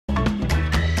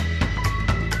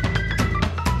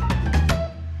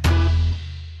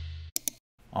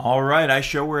All right, I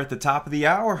show we're at the top of the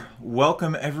hour.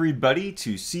 Welcome everybody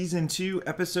to Season 2,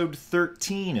 Episode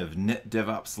 13 of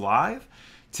NetDevOps Live.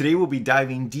 Today we'll be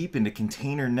diving deep into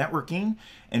container networking,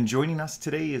 and joining us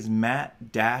today is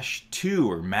Matt-2,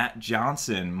 or Matt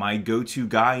Johnson, my go-to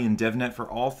guy in DevNet for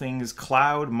all things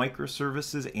cloud,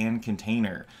 microservices, and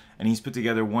container. And he's put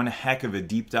together one heck of a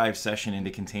deep dive session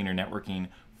into container networking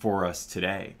for us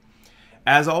today.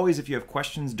 As always, if you have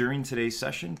questions during today's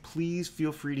session, please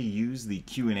feel free to use the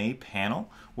Q&A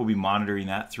panel. We'll be monitoring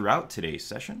that throughout today's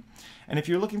session. And if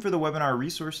you're looking for the webinar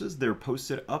resources, they're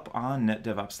posted up on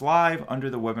NetDevOps Live under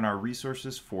the webinar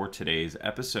resources for today's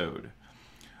episode.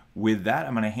 With that,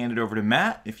 I'm going to hand it over to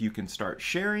Matt, if you can start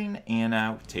sharing,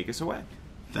 and take us away.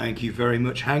 Thank you very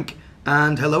much, Hank.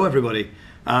 And hello, everybody.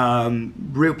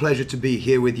 Real pleasure to be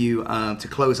here with you to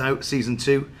close out Season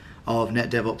 2 of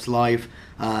NetDevOps Live.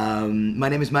 My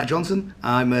name is Matt Johnson.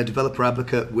 I'm a developer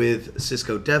advocate with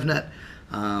Cisco DevNet.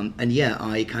 And yeah,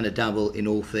 I kind of dabble in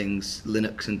all things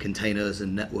Linux and containers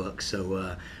and networks.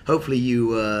 So hopefully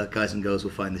you guys and girls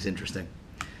will find this interesting.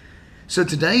 So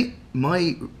today,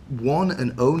 my one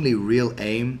and only real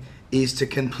aim is to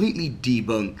completely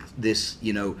debunk this,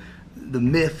 the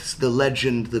myths, the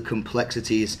legend, the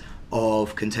complexities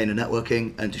of container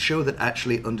networking, and to show that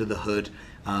actually under the hood,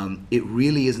 it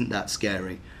really isn't that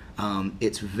scary.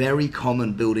 It's very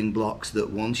common building blocks that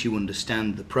once you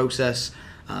understand the process,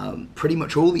 pretty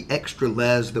much all the extra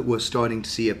layers that we're starting to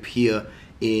see appear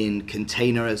in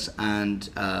containers and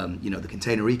the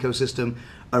container ecosystem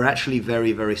are actually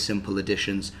very, very simple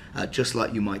additions, just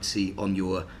like you might see on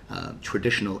your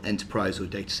traditional enterprise or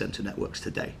data center networks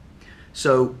today.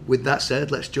 So with that said,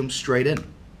 let's jump straight in.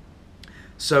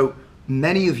 So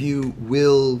many of you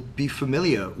will be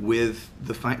familiar with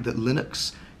the fact that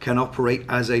Linux can operate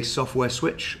as a software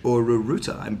switch or a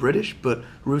router. I'm British, but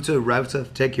router,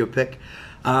 take your pick.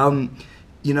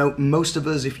 Most of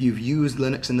us, if you've used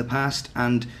Linux in the past,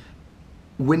 and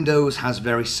Windows has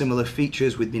very similar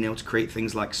features with being able to create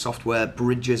things like software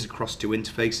bridges across two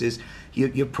interfaces.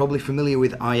 You're probably familiar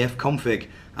with ifconfig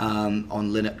on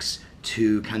Linux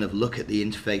to kind of look at the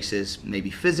interfaces,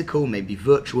 maybe physical, maybe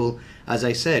virtual. As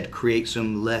I said, create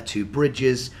some layer 2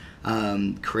 bridges,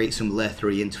 create some layer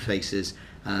 3 interfaces,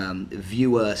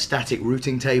 view a static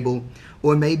routing table,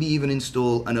 or maybe even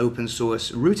install an open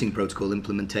source routing protocol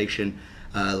implementation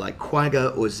like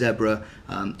Quagga or Zebra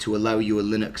to allow your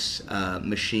Linux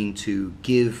machine to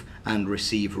give and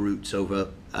receive routes over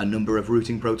a number of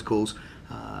routing protocols.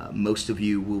 Most of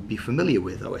you will be familiar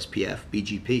with OSPF,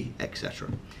 BGP, etc.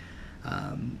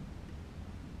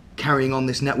 Carrying on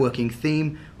this networking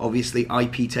theme, obviously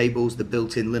IP tables, the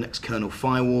built-in Linux kernel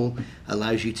firewall,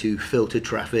 allows you to filter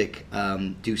traffic,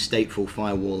 do stateful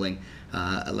firewalling,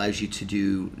 allows you to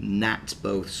do NAT,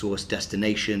 both source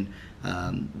destination,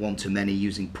 one-to-many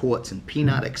using ports and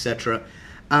PNAT, etc.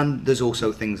 And there's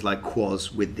also things like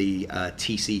QoS with the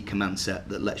TC command set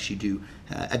that lets you do,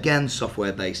 again,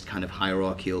 software-based kind of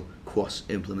hierarchical QoS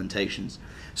implementations.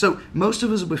 So most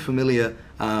of us will be familiar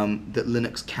that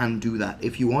Linux can do that.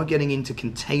 If you are getting into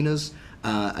containers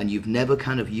and you've never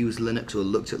kind of used Linux or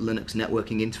looked at Linux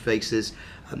networking interfaces,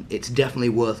 it's definitely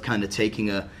worth kind of taking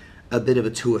a bit of a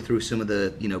tour through some of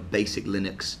the basic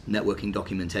Linux networking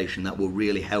documentation that will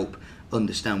really help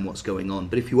understand what's going on.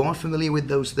 But if you are familiar with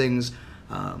those things,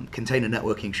 container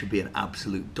networking should be an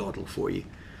absolute doddle for you.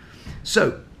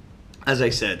 So, as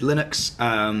I said, Linux,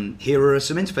 here are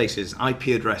some interfaces.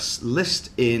 IP address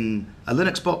list in a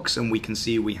Linux box, and we can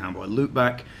see we have our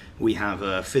loopback, we have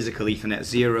a physical Ethernet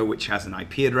 0, which has an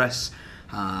IP address,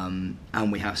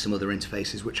 and we have some other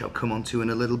interfaces, which I'll come on to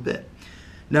in a little bit.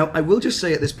 Now, I will just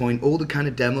say at this point, all the kind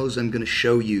of demos I'm going to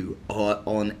show you are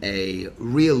on a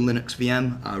real Linux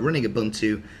VM, running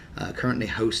Ubuntu, currently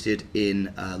hosted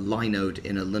in Linode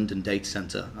in a London data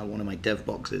center, one of my dev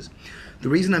boxes. The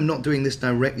reason I'm not doing this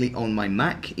directly on my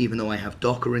Mac, even though I have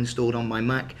Docker installed on my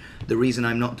Mac, the reason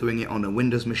I'm not doing it on a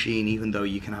Windows machine, even though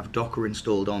you can have Docker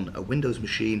installed on a Windows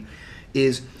machine,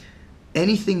 is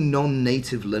anything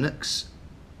non-native Linux,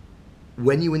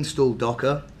 when you install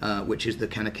Docker, which is the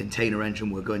kind of container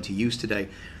engine we're going to use today,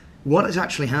 what is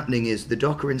actually happening is the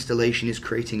Docker installation is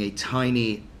creating a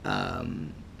tiny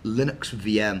Linux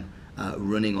VM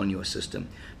running on your system,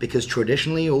 because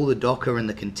traditionally all the Docker and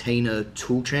the container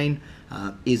toolchain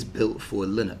is built for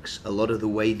Linux. A lot of the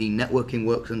way the networking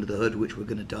works under the hood, which we're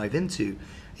going to dive into,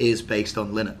 is based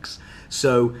on Linux.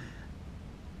 So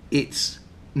it's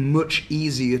much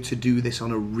easier to do this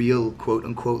on a real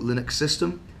quote-unquote Linux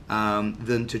system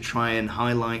than to try and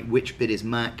highlight which bit is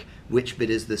Mac, which bit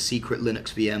is the secret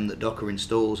Linux VM that Docker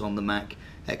installs on the Mac,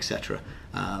 etc.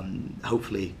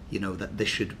 Hopefully, that this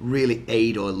should really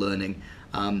aid our learning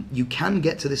You can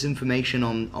get to this information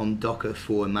on Docker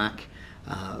for Mac,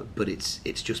 but it's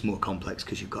just more complex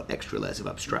because you've got extra layers of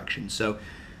abstraction. So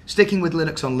sticking with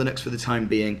Linux on Linux for the time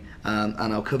being,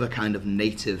 and I'll cover kind of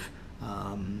native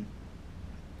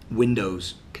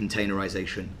Windows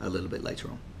containerization a little bit later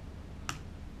on.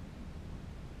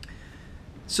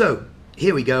 So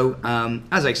here we go.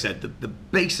 As I said, the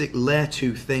basic layer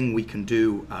 2 thing we can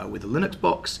do with a Linux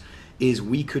box is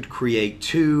we could create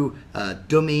two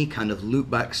dummy kind of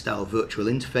loopback style virtual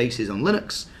interfaces on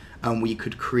Linux, and we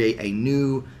could create a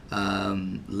new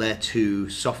layer 2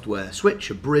 software switch,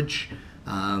 a bridge,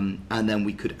 and then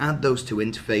we could add those two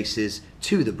interfaces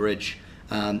to the bridge,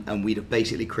 and we'd have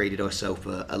basically created ourselves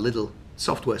a little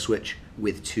software switch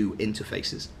with two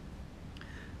interfaces.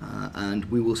 And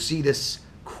we will see this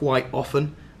quite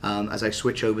often as I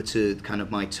switch over to kind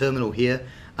of my terminal here,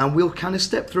 and we'll kind of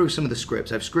step through some of the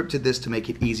scripts. I've scripted this to make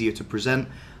it easier to present,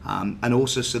 and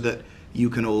also so that you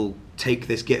can all take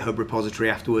this GitHub repository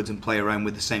afterwards and play around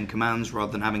with the same commands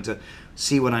rather than having to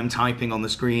see what I'm typing on the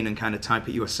screen and kind of type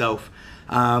it yourself.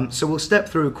 So we'll step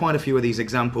through quite a few of these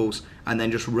examples and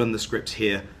then just run the scripts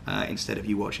here instead of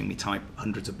you watching me type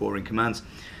hundreds of boring commands.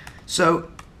 So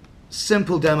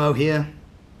simple demo here.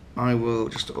 I will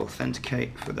just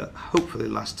authenticate for the hopefully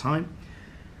last time.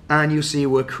 And you'll see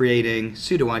we're creating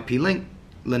sudo IP link,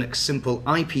 Linux simple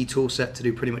IP toolset to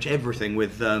do pretty much everything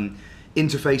with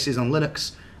interfaces on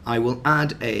Linux. I will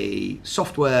add a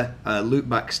software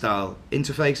loopback style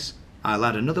interface. I'll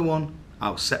add another one.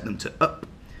 I'll set them to up.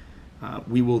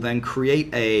 We will then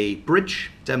create a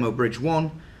bridge, demo bridge 1,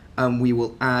 and we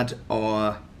will add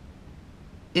our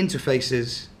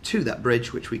interfaces to that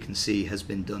bridge, which we can see has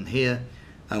been done here.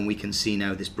 And we can see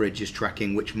now this bridge is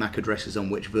tracking which MAC address is on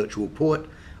which virtual port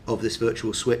of this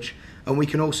virtual switch. And we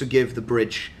can also give the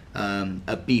bridge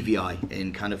a BVI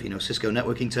in kind of, Cisco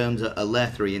networking terms, a layer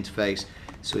 3 interface.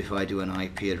 So if I do an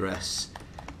IP address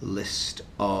list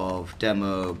of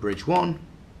demo bridge 1,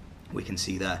 we can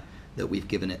see there that we've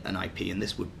given it an IP, and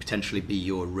this would potentially be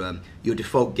your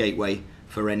default gateway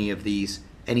for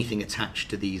anything attached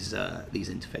to these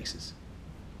interfaces.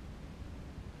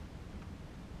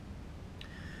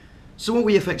 So what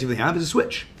we effectively have is a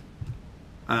switch.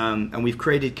 And we've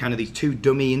created kind of these two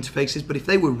dummy interfaces, but if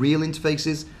they were real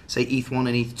interfaces, say ETH1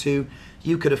 and ETH2,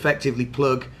 you could effectively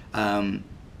plug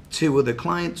two other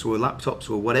clients or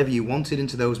laptops or whatever you wanted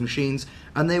into those machines,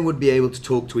 and they would be able to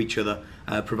talk to each other,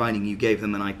 providing you gave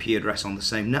them an IP address on the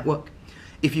same network.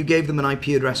 If you gave them an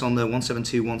IP address on the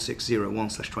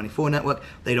 172.168.1/24 network,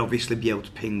 they'd obviously be able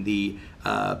to ping the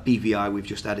BVI we've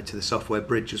just added to the software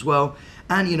bridge as well.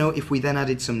 And if we then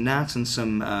added some NAT and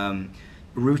some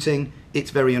routing, it's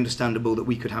very understandable that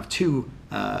we could have two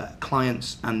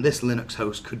clients, and this Linux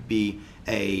host could be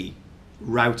a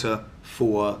router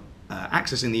for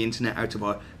accessing the internet out of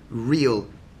our real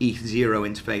ETH0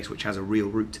 interface, which has a real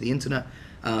route to the internet.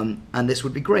 And this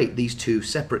would be great. These two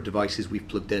separate devices we've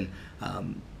plugged in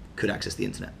could access the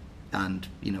internet and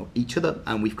each other,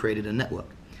 and we've created a network.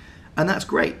 And that's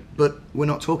great, but we're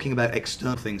not talking about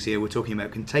external things here. We're talking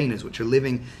about containers which are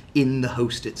living in the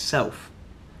host itself.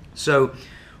 So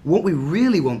what we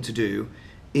really want to do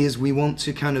is we want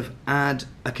to kind of add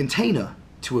a container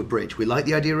to a bridge. We like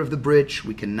the idea of the bridge.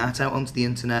 We can NAT out onto the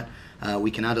internet.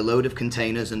 We can add a load of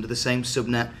containers under the same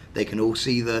subnet. They can all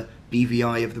see the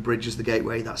BVI of the bridge as the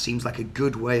gateway. That seems like a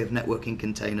good way of networking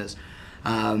containers.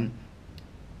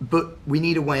 But we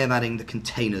need a way of adding the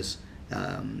containers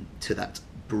to that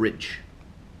bridge.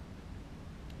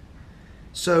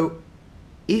 So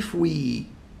if we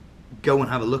go and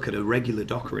have a look at a regular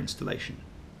Docker installation,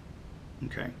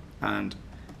 okay, and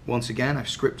once again I've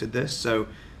scripted this so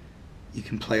you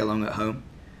can play along at home.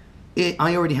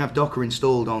 I already have Docker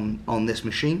installed on this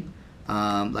machine.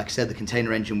 Like I said, the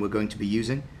container engine we're going to be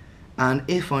using. And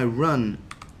if I run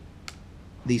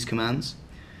these commands,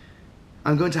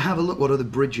 I'm going to have a look what other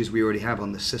bridges we already have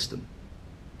on this system.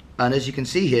 And as you can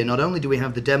see here, not only do we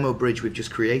have the demo bridge we've just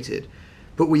created,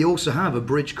 but we also have a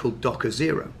bridge called Docker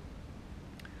 0.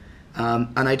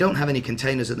 And I don't have any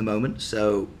containers at the moment,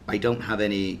 so I don't have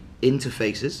any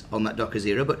interfaces on that Docker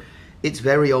 0, but it's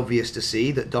very obvious to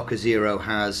see that Docker 0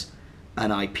 has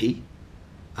an IP.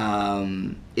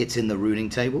 It's in the routing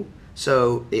table.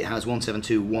 So it has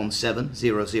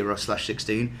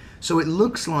 172.1.7.0.0/16. So it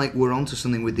looks like we're onto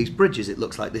something with these bridges. It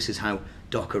looks like this is how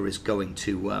Docker is going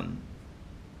to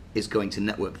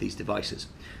network these devices.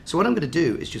 So what I'm going to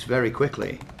do is just very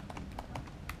quickly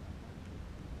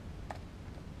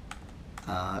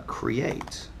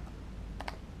create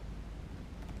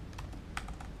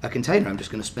a container. I'm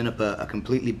just going to spin up a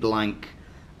completely blank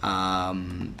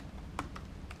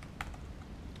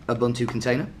Ubuntu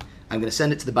container. I'm going to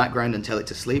send it to the background and tell it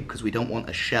to sleep because we don't want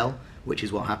a shell, which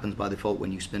is what happens by default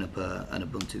when you spin up an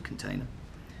Ubuntu container.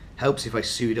 Helps if I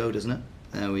sudo, doesn't it?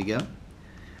 There we go.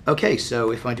 Okay,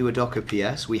 so if I do a docker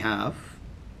ps, we have...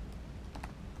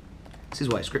 This is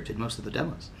why I scripted most of the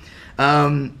demos.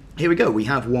 Here we go, we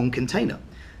have one container.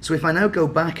 So if I now go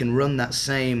back and run that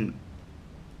same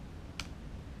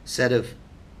set of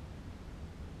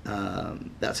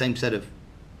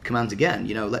commands again,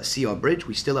 you know, let's see our bridge.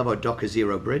 We still have our Docker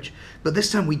 0 bridge, but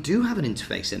this time we do have an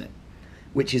interface in it,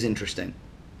 which is interesting.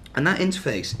 And that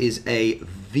interface is a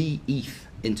veth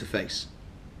interface.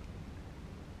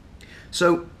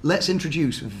 So let's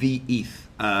introduce veth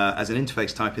as an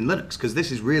interface type in Linux, because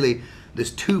this is really,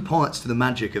 there's two parts to the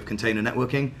magic of container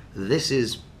networking. This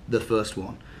is the first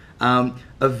one. A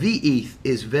veth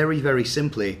is very, very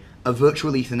simply a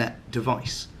virtual Ethernet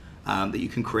device that you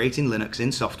can create in Linux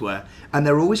in software, and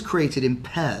they're always created in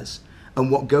pairs,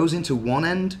 and what goes into one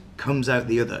end comes out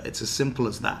the other. It's as simple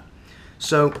as that.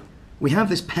 So we have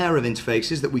this pair of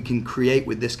interfaces that we can create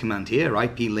with this command here,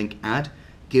 ip-link add,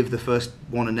 give the first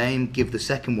one a name, give the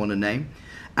second one a name,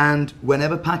 and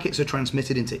whenever packets are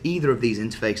transmitted into either of these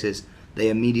interfaces, they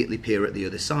immediately appear at the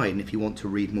other side. And if you want to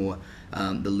read more,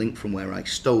 the link from where I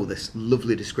stole this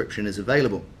lovely description is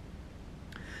available.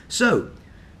 So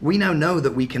we now know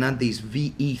that we can add these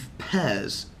veth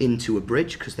pairs into a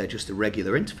bridge because they're just a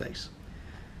regular interface.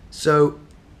 So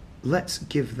let's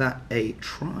give that a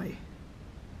try.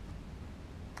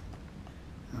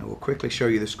 I will quickly show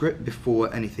you the script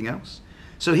before anything else.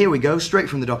 So here we go, straight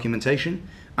from the documentation.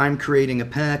 I'm creating a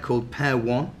pair called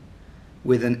pair1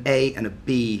 with an A and a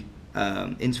B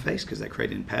interface because they're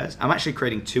created in pairs. I'm actually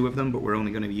creating two of them, but we're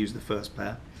only going to use the first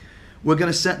pair. We're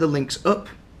going to set the links up,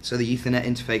 so the Ethernet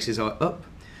interfaces are up,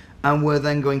 and we're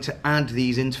then going to add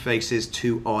these interfaces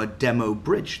to our demo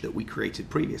bridge that we created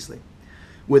previously.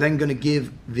 We're then going to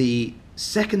give the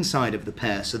second side of the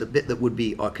pair, so the bit that would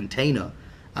be our container,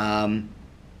 an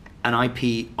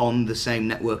IP on the same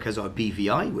network as our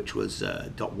BVI, which was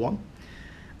 .1.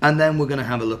 And then we're going to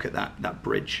have a look at that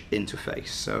bridge interface.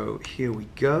 So here we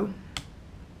go.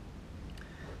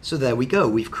 So there we go.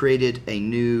 We've created a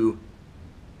new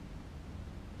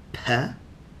pair.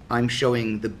 I'm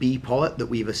showing the B part that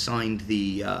we've assigned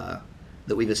the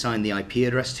IP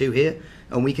address to here,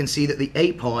 and we can see that the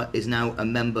A part is now a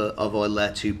member of our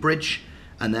layer 2 bridge,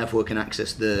 and therefore can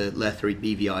access the layer 3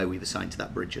 BVI we've assigned to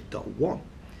that bridge at .1.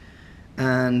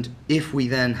 And if we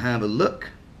then have a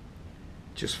look,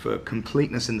 just for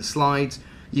completeness in the slides,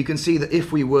 you can see that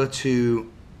if we were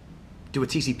to do a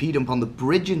TCP dump on the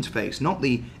bridge interface, not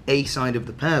the A side of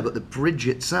the pair, but the bridge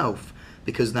itself,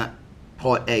 because that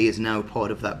part A is now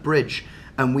part of that bridge,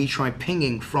 and we try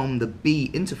pinging from the B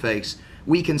interface,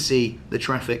 we can see the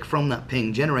traffic from that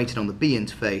ping generated on the B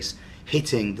interface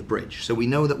hitting the bridge. So we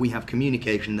know that we have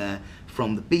communication there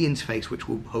from the B interface, which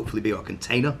will hopefully be our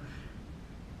container,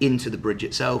 into the bridge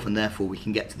itself, and therefore we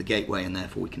can get to the gateway, and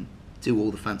therefore we can do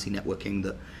all the fancy networking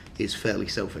that is fairly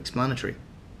self-explanatory.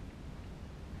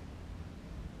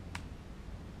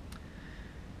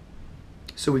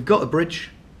 So we've got a bridge,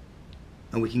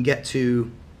 and we can get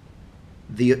to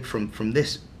the from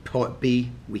this part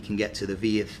B, we can get to the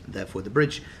veth, therefore the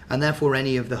bridge, and therefore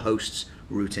any of the hosts,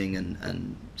 routing,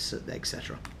 and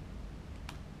etc.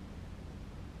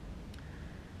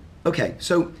 Okay,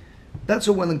 so that's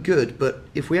all well and good, but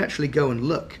if we actually go and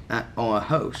look at our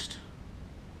host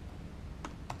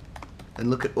and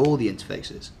look at all the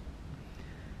interfaces,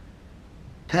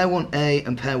 pair 1A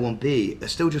and pair 1B are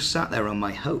still just sat there on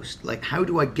my host. Like, how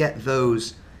do I get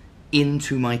those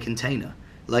into my container?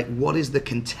 Like, what is the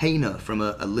container from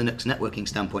a Linux networking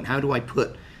standpoint? How do I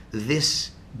put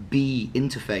this B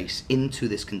interface into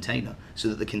this container so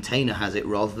that the container has it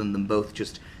rather than them both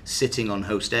just sitting on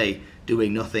host A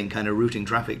doing nothing, kind of routing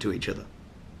traffic to each other?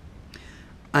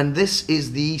 And this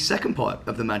is the second part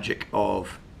of the magic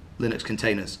of Linux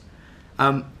containers.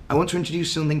 I want to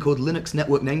introduce something called Linux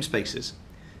Network Namespaces.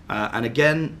 And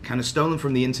again, kind of stolen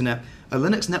from the internet, a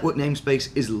Linux network namespace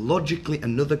is logically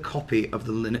another copy of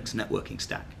the Linux networking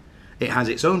stack. It has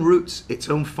its own routes, its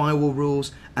own firewall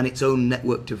rules, and its own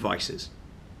network devices.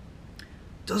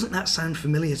 Doesn't that sound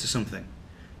familiar to something?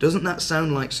 Doesn't that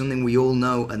sound like something we all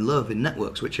know and love in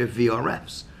networks, which are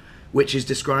VRFs, which is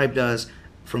described as,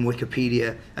 from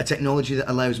Wikipedia, a technology that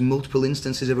allows multiple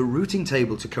instances of a routing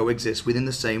table to coexist within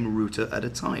the same router at a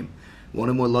time. One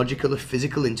or more logical or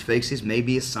physical interfaces may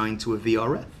be assigned to a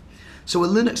VRF. So a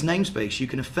Linux namespace you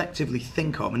can effectively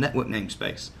think of, a network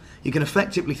namespace, you can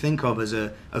effectively think of as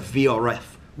a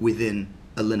VRF within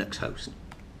a Linux host.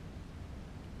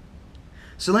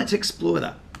 So let's explore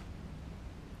that.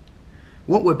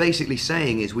 What we're basically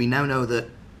saying is we now know that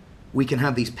we can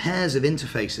have these pairs of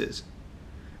interfaces,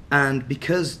 and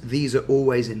because these are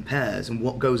always in pairs and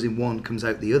what goes in one comes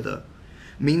out the other,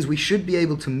 means we should be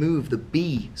able to move the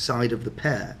B side of the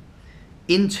pair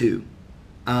into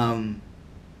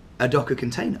a Docker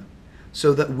container,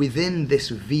 so that within this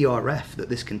VRF that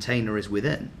this container is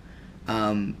within,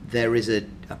 there is a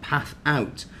path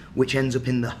out which ends up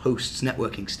in the host's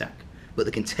networking stack. But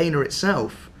the container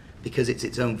itself, because it's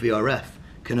its own VRF,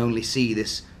 can only see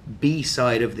this B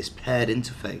side of this paired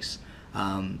interface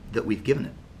that we've given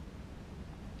it.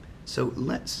 So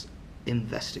let's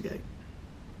investigate.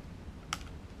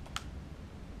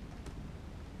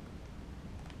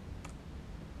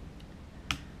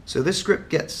 So this script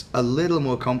gets a little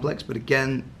more complex, but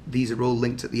again, these are all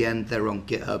linked at the end. They're on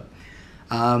GitHub.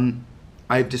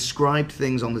 I've described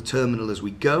things on the terminal as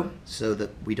we go so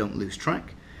that we don't lose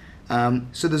track.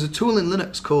 So there's a tool in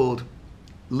Linux called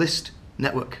List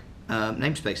Network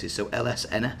Namespaces, so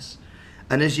LSNS.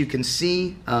 And as you can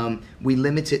see, we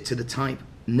limit it to the type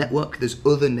network. There's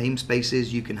other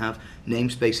namespaces. You can have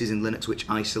namespaces in Linux which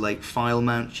isolate file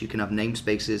mounts. You can have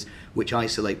namespaces which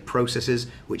isolate processes,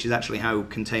 which is actually how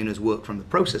containers work from the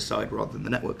process side rather than the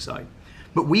network side.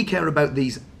 But we care about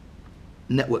these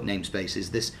network namespaces,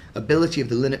 this ability of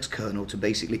the Linux kernel to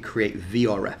basically create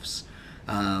VRFs.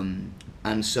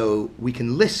 And so we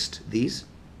can list these,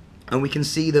 and we can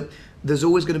see that there's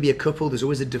always going to be a couple. There's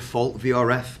always a default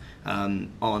VRF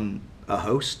on a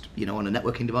host, on a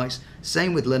networking device.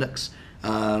 Same with Linux.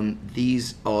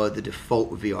 These are the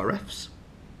default VRFs.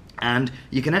 And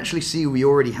you can actually see we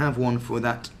already have one for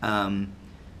that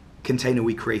container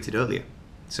we created earlier.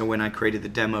 So when I created the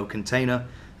demo container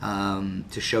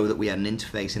to show that we had an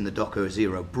interface in the Docker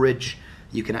 0 bridge,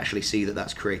 you can actually see that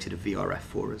that's created a VRF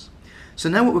for us. So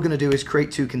now what we're going to do is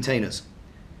create two containers.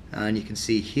 And you can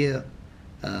see here,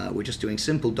 we're just doing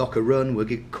simple Docker run.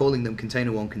 We're calling them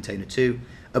container 1, container 2.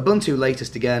 Ubuntu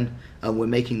latest again, and we're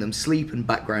making them sleep and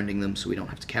backgrounding them so we don't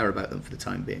have to care about them for the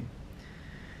time being.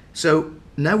 So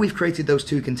now we've created those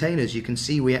two containers, you can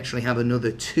see we actually have another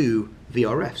two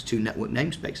VRFs, two network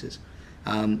namespaces,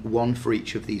 one for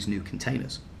each of these new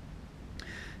containers.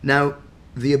 Now,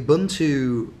 the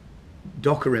Ubuntu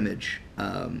Docker image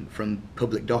from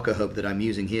public Docker Hub that I'm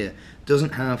using here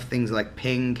doesn't have things like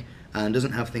ping and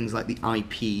doesn't have things like the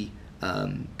IP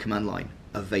command line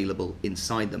available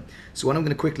inside them. So what I'm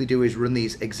going to quickly do is run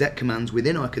these exec commands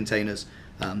within our containers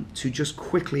to just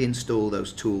quickly install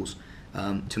those tools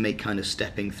to make kind of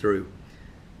stepping through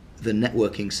the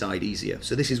networking side easier.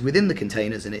 So this is within the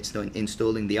containers, and it's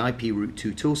installing the IP route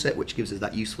 2 toolset, which gives us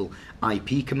that useful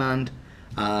IP command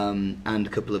and a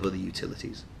couple of other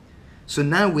utilities. So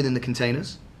now within the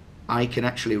containers, I can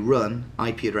actually run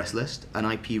IP address list and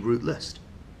IP route list.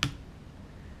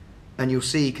 And you'll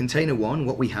see container 1,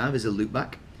 what we have is a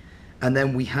loopback, and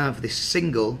then we have this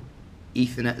single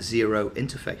Ethernet 0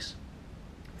 interface.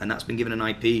 And that's been given an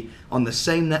IP on the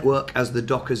same network as the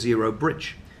Docker 0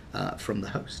 bridge from the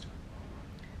host.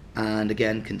 And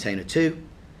again, container 2,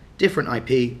 different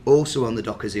IP, also on the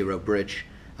Docker 0 bridge,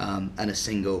 and a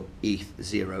single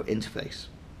ETH0 interface.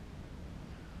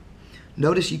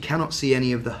 Notice you cannot see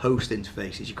any of the host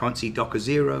interfaces. You can't see Docker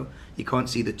 0, you can't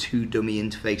see the two dummy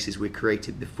interfaces we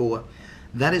created before.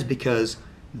 That is because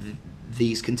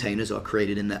these containers are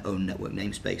created in their own network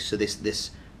namespace. So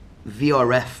this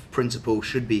VRF principle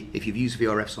should be, if you've used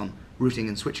VRFs on routing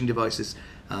and switching devices,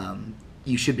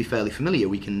 you should be fairly familiar.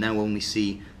 We can now only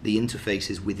see the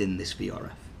interfaces within this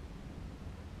VRF.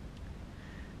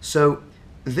 So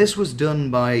this was done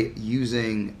by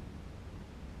using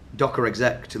Docker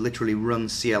exec to literally run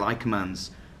CLI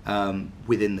commands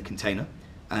within the container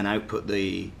and output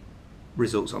the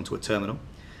results onto a terminal.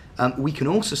 We can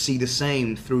also see the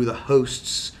same through the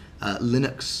host's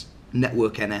Linux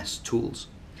network NS tools.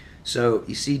 So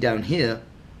you see down here,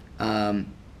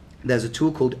 there's a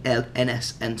tool called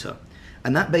NS Enter,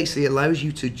 and that basically allows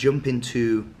you to jump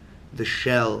into the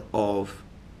shell of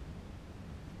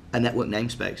a network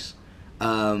namespace,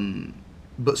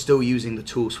 but still using the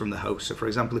tools from the host. So for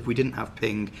example, if we didn't have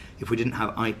ping, if we didn't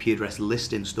have IP address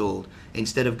list installed,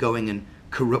 instead of going and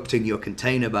corrupting your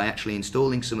container by actually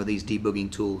installing some of these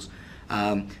debugging tools,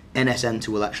 NS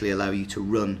Enter will actually allow you to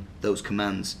run those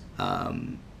commands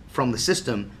from the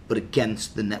system, but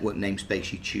against the network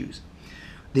namespace you choose.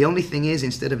 The only thing is,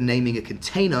 instead of naming a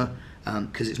container,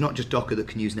 because it's not just Docker that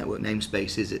can use network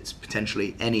namespaces, it's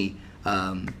potentially any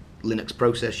Linux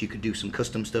process. You could do some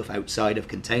custom stuff outside of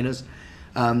containers.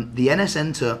 The NS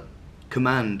Enter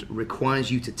command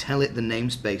requires you to tell it the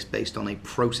namespace based on a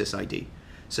process ID.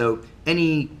 So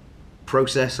any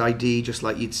process ID, just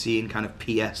like you'd see in kind of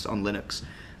PS on Linux.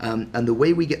 And the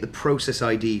way we get the process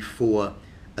ID for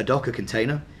A Docker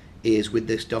container is with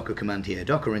this Docker command here,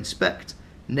 docker inspect,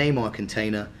 name our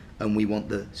container, and we want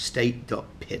the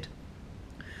state.pid.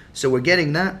 So we're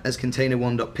getting that as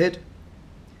container1.pid.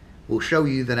 We'll show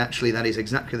you that actually that is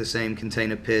exactly the same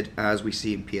container PID as we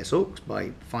see in psaux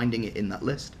by finding it in that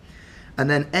list. And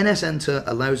then nsenter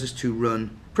allows us to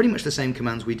run pretty much the same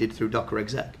commands we did through docker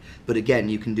exec. But again,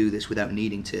 you can do this without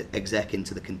needing to exec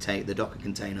into the Docker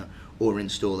container or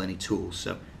install any tools.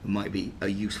 So it might be a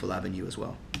useful avenue as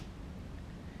well.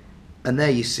 And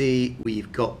there you see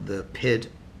we've got the PID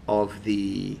of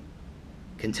the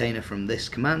container from this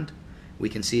command. We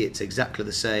can see it's exactly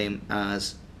the same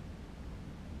as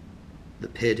the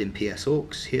PID in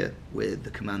psaux here with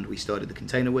the command we started the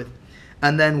container with.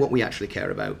 And then what we actually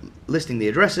care about, listing the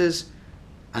addresses,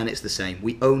 and it's the same.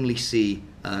 We only see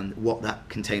what that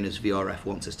container's VRF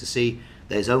wants us to see.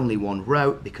 There's only one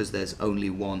route because there's only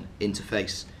one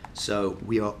interface. So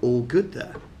we are all good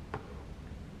there.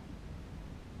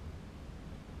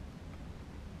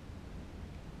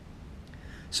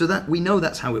 So that we know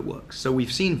that's how it works. So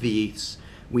we've seen veths.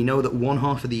 We know that one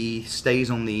half of the ETH stays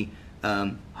on the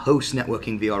host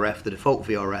networking VRF, the default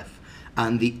VRF,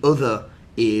 and the other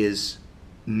is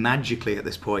magically at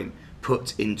this point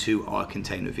put into our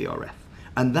container VRF.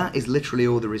 And that is literally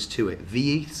all there is to it.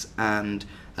 veths and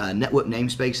network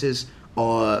namespaces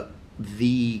are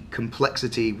the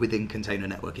complexity within container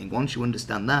networking. Once you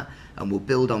understand that, and we'll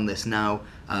build on this now,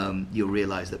 you'll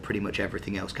realize that pretty much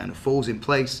everything else kind of falls in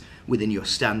place within your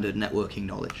standard networking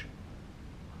knowledge.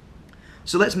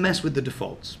 So let's mess with the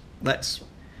defaults. Let's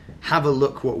have a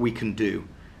look what we can do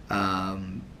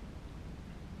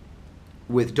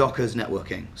with Docker's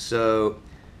networking. So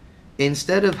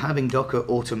instead of having Docker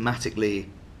automatically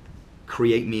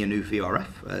create me a new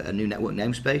VRF, a new network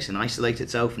namespace, and isolate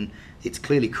itself, and it's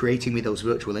clearly creating me those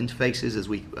virtual interfaces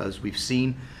as we've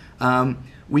seen,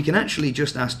 we can actually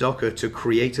just ask Docker to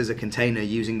create as a container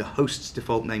using the host's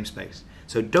default namespace.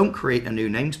 So don't create a new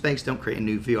namespace, don't create a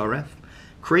new VRF.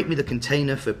 Create me the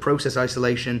container for process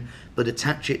isolation, but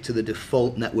attach it to the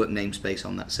default network namespace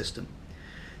on that system.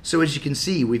 So as you can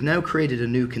see, we've now created a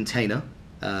new container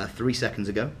 3 seconds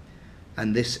ago,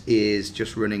 and this is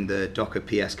just running the docker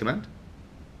ps command.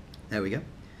 There we go.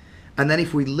 And then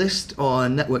if we list our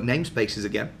network namespaces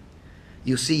again,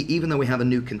 you'll see even though we have a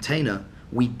new container,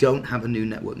 we don't have a new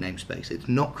network namespace. It's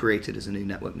not created as a new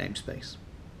network namespace.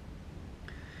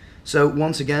 So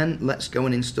once again, let's go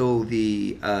and install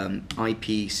the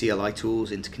IP CLI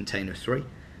tools into container 3,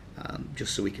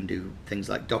 just so we can do things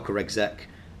like docker exec,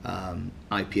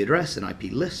 IP address, and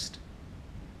IP list.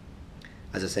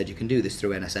 As I said, you can do this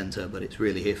through nsenter, but it's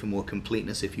really here for more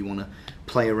completeness if you want to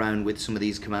play around with some of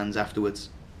these commands afterwards.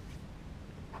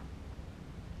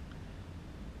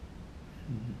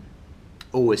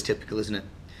 Always typical, isn't it?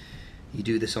 You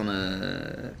do this on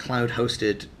a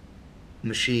cloud-hosted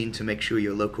machine to make sure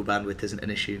your local bandwidth isn't an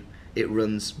issue. It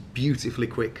runs beautifully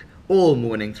quick all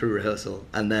morning through rehearsal,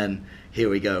 and then here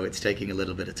we go. It's taking a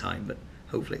little bit of time, but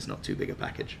hopefully it's not too big a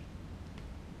package.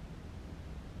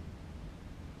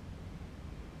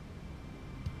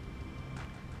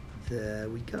 There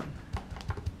we go.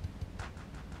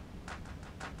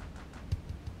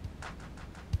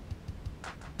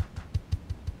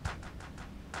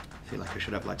 I feel like I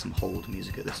should have like some hold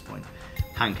music at this point.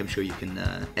 Hank, I'm sure you can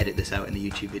edit this out in the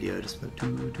YouTube video, just like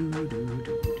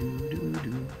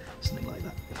something like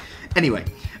that. Anyway,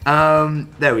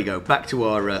 there we go, back to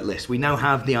our list. We now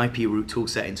have the IP route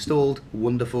toolset installed,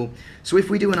 wonderful. So if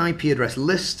we do an IP address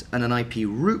list and an IP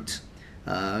route,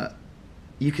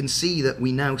 you can see that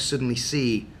we now suddenly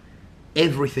see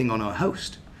everything on our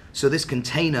host. So this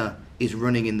container is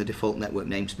running in the default network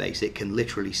namespace. It can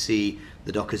literally see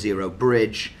the Docker 0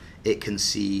 bridge. It can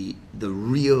see the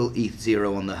real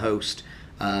ETH0 on the host.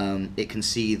 It can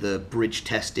see the bridge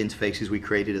test interfaces we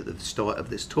created at the start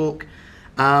of this talk.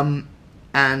 And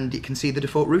it can see the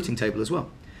default routing table as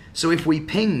well. So if we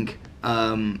ping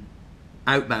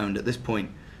outbound at this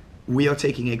point, we are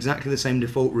taking exactly the same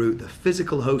default route, the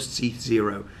physical host's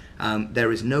ETH0.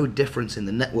 There is no difference in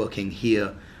the networking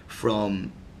here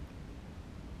from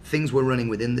things we're running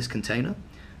within this container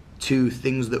to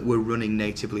things that we're running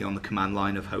natively on the command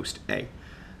line of host A,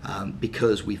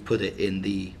 because we've put it in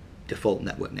the default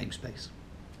network namespace.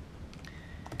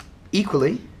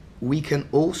 Equally, we can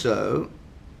also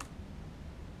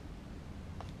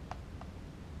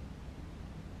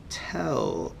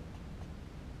tell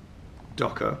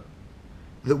Docker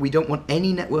that we don't want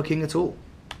any networking at all.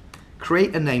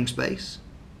 Create a namespace,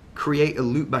 create a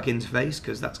loopback interface,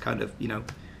 because that's kind of, you know,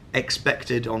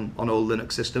 expected on all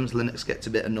Linux systems. Linux gets a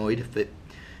bit annoyed if it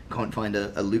can't find a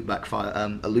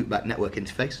loopback network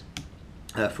interface.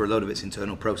 for a load of its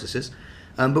internal processes.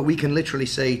 But we can literally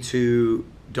say to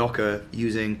Docker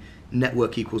using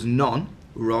network equals none,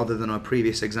 rather than our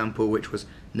previous example, which was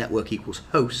network equals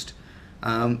host.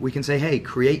 We can say, hey,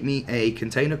 create me a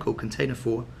container called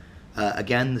container4,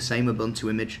 again, the same Ubuntu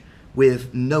image,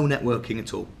 with no networking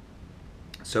at all.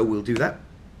 So we'll do that.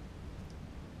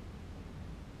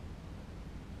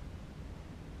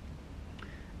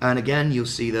 And again, you'll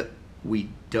see that we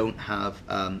don't have,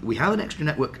 we have an extra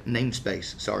network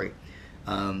namespace, sorry,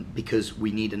 because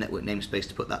we need a network namespace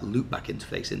to put that loopback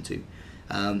interface into.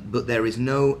 But there is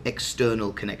no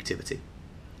external connectivity.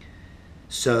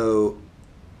 So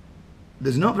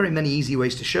there's not very many easy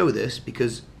ways to show this,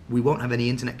 because we won't have any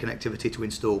internet connectivity to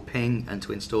install ping and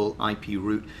to install IP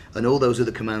root and all those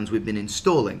other commands we've been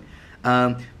installing.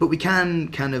 But we can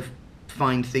kind of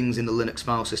find things in the Linux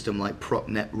file system like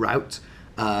procnet route,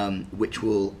 which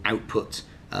will output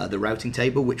the routing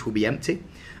table, which will be empty.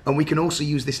 And we can also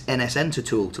use this nsenter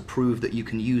tool to prove that you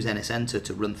can use nsenter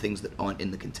to run things that aren't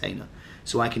in the container.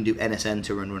 So I can do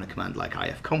nsenter and run a command like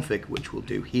ifconfig, which we'll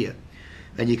do here.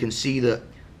 And you can see that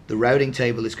the routing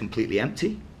table is completely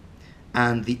empty,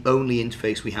 and the only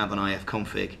interface we have on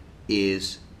ifconfig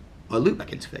is our loopback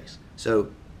interface.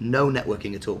 So no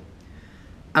networking at all.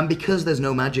 And because there's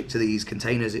no magic to these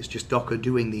containers, it's just Docker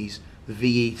doing these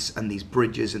veths and these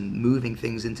bridges and moving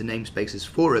things into namespaces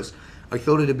for us, I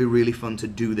thought it'd be really fun to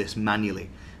do this manually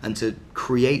and to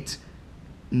create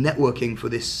networking for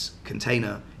this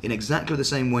container in exactly the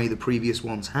same way the previous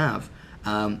ones have,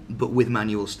 but with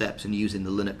manual steps and using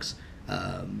the Linux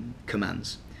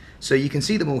commands. So you can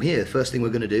see them all here. First thing we're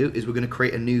going to do is we're going to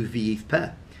create a new veth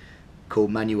pair called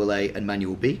manual A and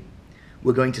manual B.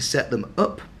 We're going to set them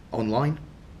up online,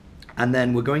 and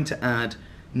then we're going to add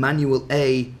manual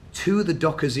A to the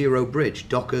Docker 0 bridge,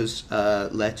 Docker's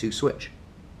layer 2 switch.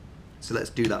 So let's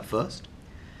do that first.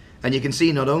 And you can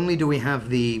see not only do we have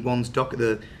the ones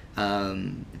the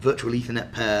virtual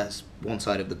Ethernet pairs, one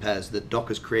side of the pairs that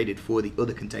Docker's created for the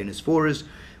other containers for us,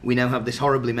 we now have this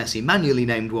horribly messy manually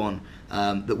named one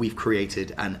that we've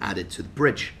created and added to the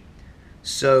bridge.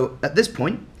 So at this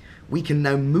point, we can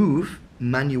now move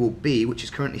manual B, which is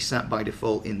currently sat by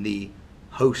default in the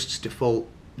host's default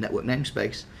network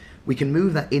namespace. We can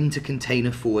move that into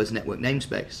container4's network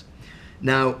namespace.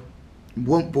 Now,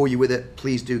 won't bore you with it,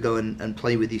 please do go and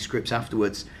play with these scripts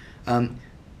afterwards.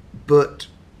 But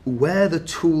where the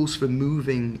tools for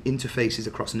moving interfaces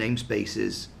across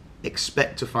namespaces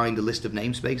expect to find a list of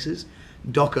namespaces,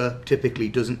 Docker typically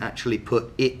doesn't actually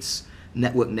put its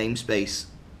network namespace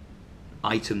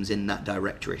items in that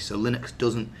directory. So Linux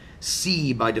doesn't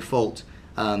see by default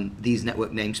these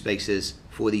network namespaces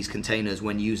for these containers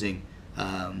when using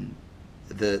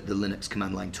the Linux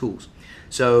command line tools.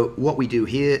 So what we do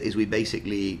here is we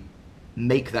basically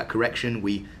make that correction.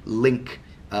 We link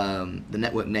the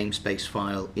network namespace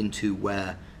file into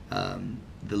where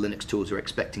the Linux tools are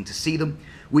expecting to see them,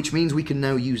 which means we can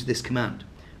now use this command,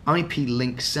 IP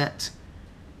link set,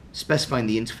 specifying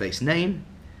the interface name,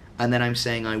 and then I'm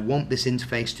saying I want this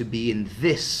interface to be in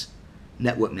this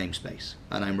network namespace,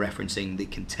 and I'm referencing the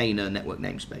container network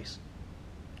namespace.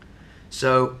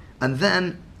 So, and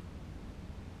then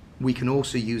we can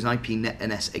also use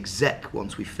ipnetns exec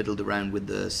once we've fiddled around with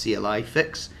the CLI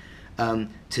fix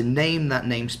to name that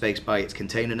namespace by its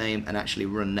container name and actually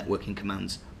run networking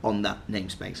commands on that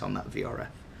namespace, on that VRF.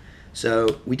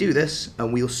 So we do this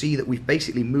and we'll see that we've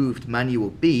basically moved manual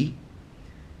B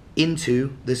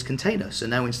into this container. So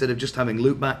now instead of just having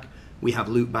loopback, we have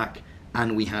loopback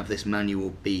and we have this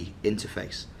manual B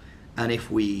interface. And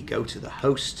if we go to the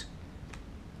host,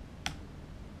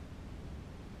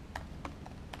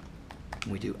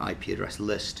 we do IP address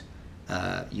list,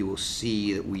 you will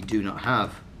see that we do not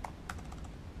have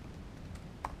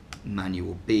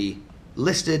manual B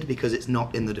listed because it's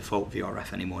not in the default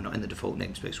VRF anymore, not in the default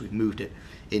namespace. We've moved it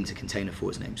into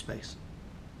container4's namespace.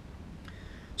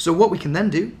 So what we can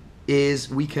then do is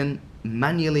we can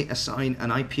manually assign an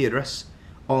IP address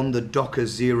on the Docker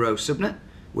 0 subnet,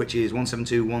 which is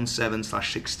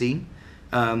 172.1.7/16,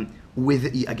 with,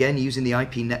 again, using the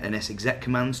ipnetns exec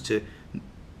commands to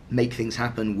make things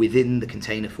happen within the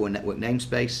container4 network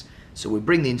namespace. So we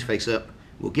bring the interface up,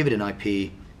 we'll give it an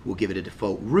IP, we'll give it a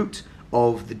default root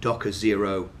of the Docker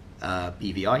 0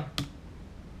 BVI.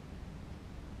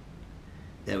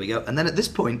 There we go. And then at this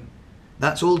point,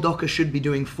 that's all Docker should be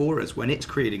doing for us when it's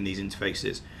creating these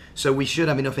interfaces. So we should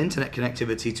have enough internet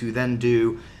connectivity to then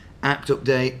do apt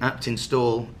update, apt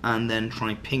install, and then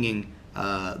try pinging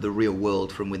the real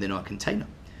world from within our container.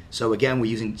 So again, we're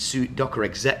using Docker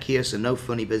exec here, so no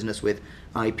funny business with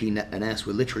ipnetns.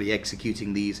 We're literally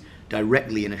executing these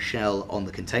directly in a shell on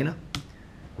the container.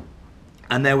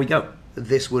 And there we go.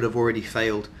 This would have already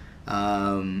failed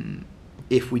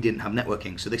if we didn't have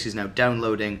networking. So this is now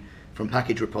downloading from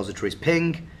package repositories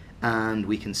ping, and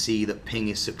we can see that ping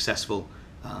is successful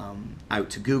out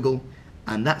to Google,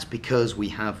 and that's because we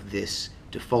have this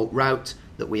default route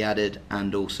that we added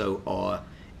and also our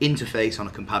interface on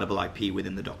a compatible IP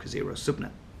within the Docker 0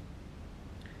 subnet.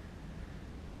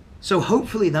 So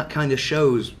hopefully that kind of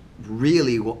shows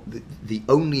really what the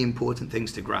only important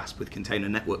things to grasp with container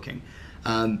networking,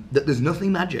 that there's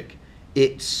nothing magic.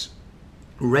 It's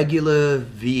regular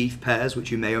veth pairs,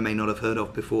 which you may or may not have heard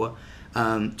of before,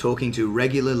 talking to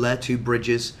regular layer 2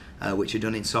 bridges, which are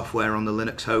done in software on the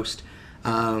Linux host.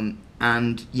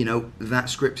 And you know, that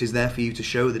script is there for you to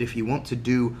show that if you want to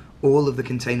do all of the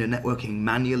container networking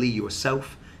manually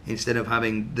yourself, instead of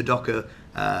having the Docker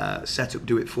setup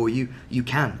do it for you, you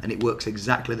can, and it works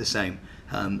exactly the same.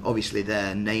 Obviously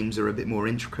their names are a bit more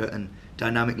intricate and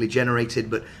dynamically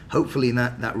generated, but hopefully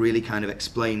that really kind of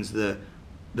explains the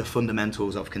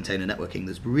fundamentals of container networking.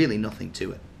 There's really nothing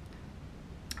to it.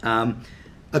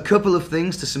 A couple of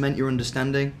things to cement your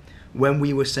understanding. When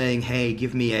we were saying, hey,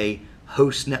 give me a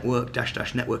host network,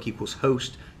 -- network equals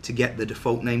host to get the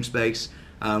default namespace,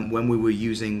 when we were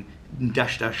using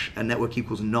 -- network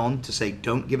equals none to say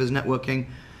don't give us networking,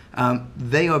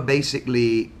 they are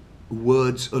basically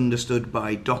words understood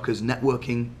by Docker's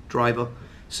networking driver.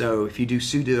 So if you do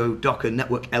sudo docker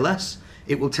network ls,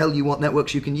 it will tell you what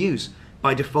networks you can use.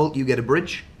 By default you get a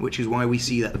bridge, which is why we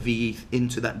see that veth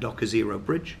into that Docker 0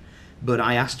 bridge. But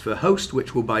I asked for host,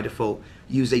 which will by default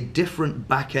use a different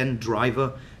backend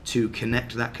driver to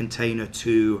connect that container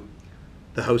to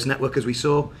the host network as we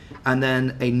saw, and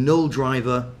then a null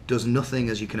driver does nothing,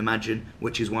 as you can imagine,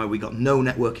 which is why we got no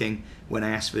networking when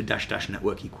I asked for --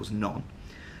 network equals none.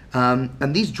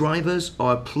 And these drivers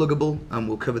are pluggable, and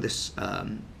we'll cover this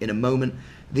in a moment.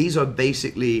 These are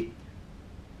basically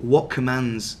what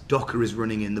commands Docker is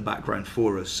running in the background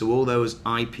for us. So all those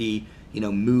IP,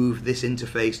 move this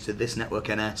interface to this network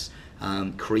NS,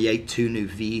 create 2 new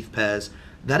veth pairs,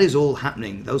 that is all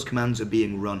happening. Those commands are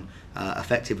being run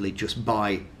effectively just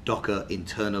by Docker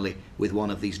internally with one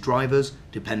of these drivers,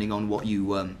 depending on what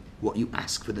you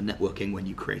ask for the networking when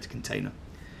you create a container.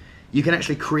 You can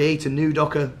actually create a new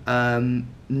Docker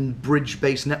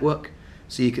bridge-based network.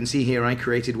 So you can see here I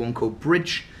created one called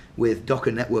bridge with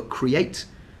Docker network create.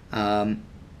 And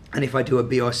if I do a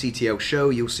brctl show,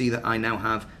 you'll see that I now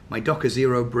have my Docker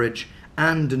 0 bridge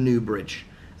and a new bridge.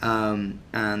 And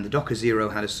the Docker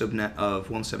 0 had a subnet of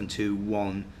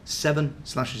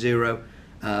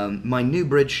 172.1.7/0. My new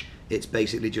bridge, it's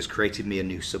basically just created me a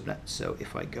new subnet. So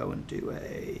if I go and do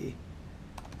a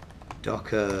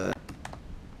Docker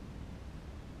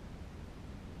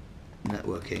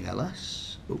networking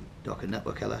ls, Docker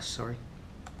network ls, sorry,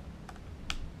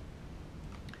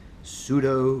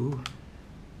 sudo,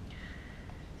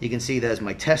 you can see there's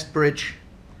my test bridge,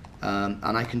 and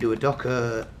I can do a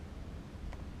Docker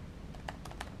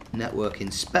network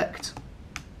inspect.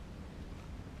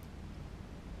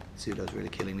 Sudo's really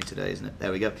killing me today, isn't it?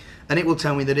 There we go. And it will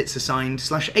tell me that it's assigned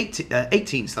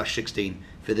 /18/16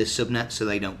 for this subnet, so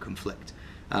they don't conflict.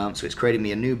 So it's created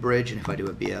me a new bridge, and if I do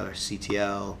a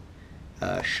brctl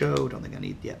show, don't think I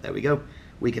need, yeah, there we go.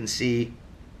 We can see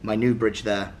my new bridge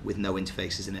there with no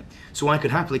interfaces in it. So I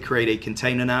could happily create a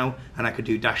container now, and I could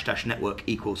do -- network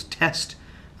equals test,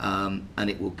 and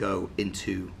it will go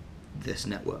into this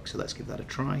network. So let's give that a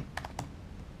try.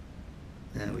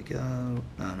 There we go.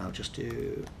 And I'll just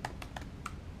do,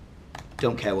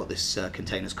 don't care what this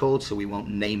container's called, so we won't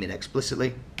name it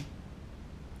explicitly.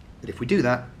 But if we do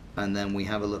that, and then we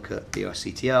have a look at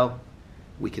brctl,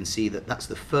 we can see that that's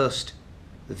the first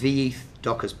veth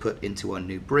Docker's put into our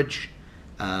new bridge,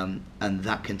 and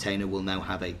that container will now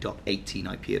have a .18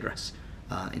 IP address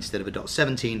instead of a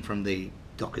 .17 from the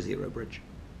Docker 0 bridge.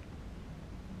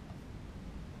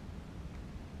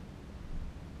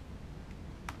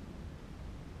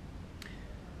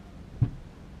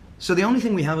 So the only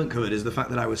thing we haven't covered is the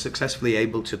fact that I was successfully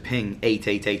able to ping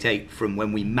 8888 from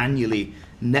when we manually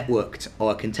networked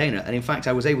our container. And in fact,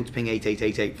 I was able to ping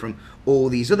 8888 from all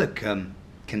these other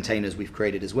containers we've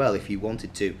created as well, if you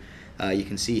wanted to. You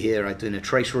can see here I've done a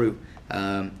trace route.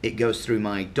 It goes through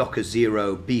my Docker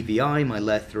 0 BVI, my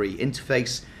layer 3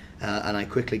 interface, and I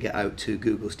quickly get out to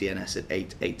Google's DNS at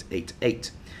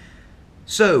 8888.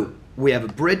 So we have a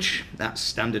bridge, that's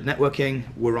standard networking.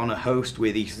 We're on a host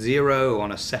with ETH0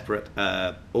 on a separate,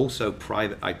 also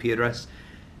private IP address.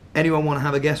 Anyone want to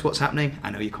have a guess what's happening? I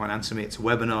know you can't answer me, it's a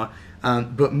webinar,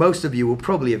 but most of you will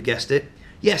probably have guessed it.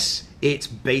 Yes, it's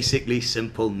basically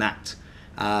simple NAT.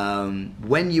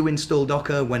 When you install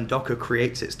Docker, when Docker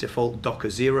creates its default Docker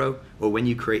 0, or when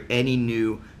you create any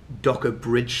new Docker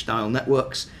bridge style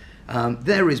networks,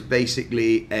 there is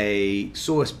basically a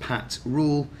source path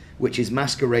rule which is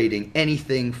masquerading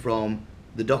anything from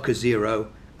the Docker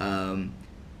 0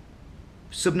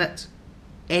 subnet.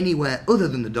 Anywhere other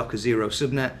than the Docker 0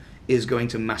 subnet is going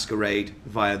to masquerade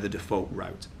via the default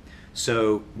route.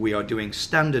 So we are doing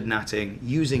standard NATing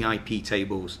using IP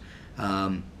tables,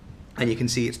 and you can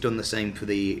see it's done the same for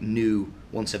the new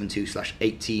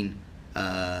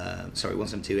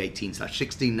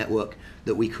 172.18/16 network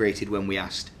that we created when we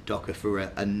asked Docker for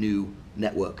a new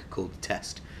network called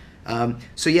test.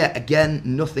 So yeah, again,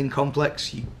 nothing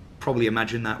complex. You probably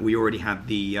imagine that we already had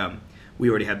the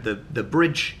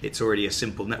bridge. It's already a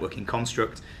simple networking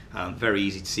construct. Very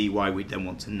easy to see why we then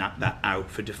want to NAT that out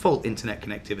for default internet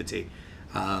connectivity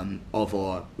of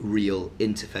our real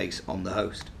interface on the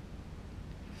host.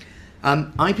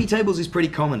 IP tables is pretty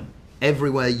common.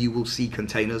 Everywhere you will see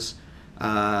containers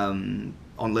on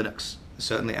Linux,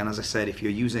 certainly. And as I said, if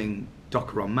you're using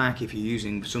Docker on Mac, if you're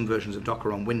using some versions of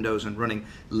Docker on Windows and running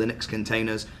Linux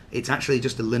containers, it's actually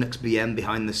just a Linux VM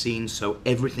behind the scenes, so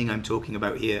everything I'm talking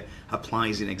about here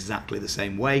applies in exactly the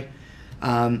same way.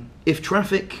 If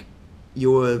traffic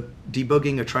you're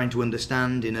debugging or trying to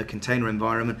understand in a container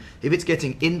environment, if it's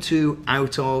getting into,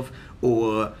 out of,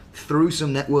 or through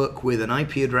some network with an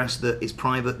IP address that is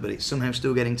private but it's somehow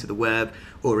still getting to the web,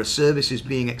 or a service is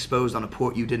being exposed on a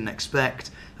port you didn't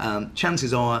expect,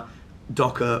 chances are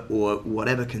Docker or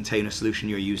whatever container solution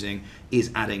you're using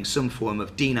is adding some form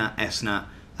of DNAT, SNAT,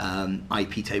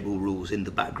 IP table rules in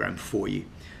the background for you.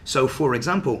 So for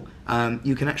example,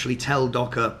 you can actually tell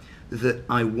Docker that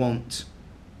I want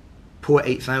port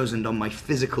 8000 on my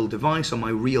physical device, on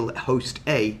my real host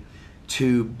A,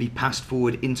 to be passed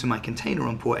forward into my container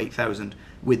on port 8000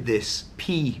 with this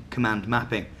P command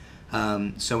mapping.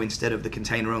 So instead of the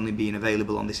container only being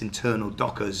available on this internal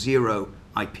Docker 0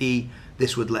 IP,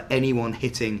 this would let anyone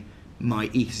hitting my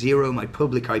ETH0, my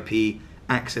public IP,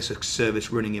 access a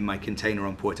service running in my container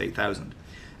on port 8000.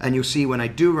 And you'll see when I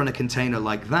do run a container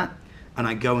like that, and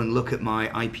I go and look at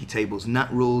my IP tables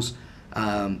NAT rules,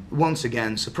 once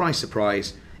again, surprise,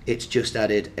 surprise, it's just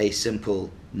added a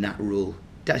simple NAT rule,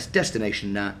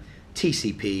 destination NAT,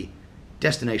 TCP,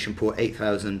 destination port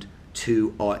 8000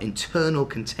 to our internal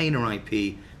container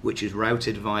IP, which is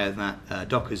routed via that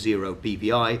Docker 0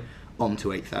 BVI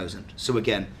onto 8000. So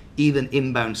again, even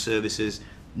inbound services,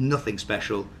 nothing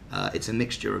special. It's a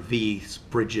mixture of veths,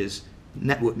 bridges,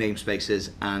 network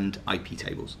namespaces, and IP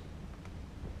tables.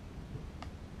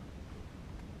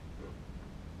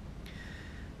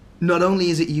 Not only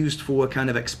is it used for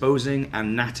kind of exposing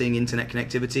and natting internet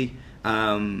connectivity,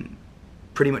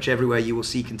 pretty much everywhere you will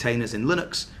see containers in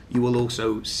Linux, you will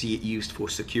also see it used for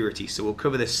security. So we'll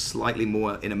cover this slightly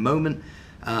more in a moment,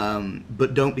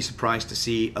 but don't be surprised to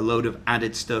see a load of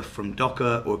added stuff from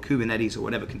Docker or Kubernetes or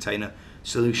whatever container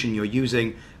solution you're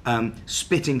using,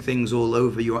 spitting things all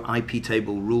over your IP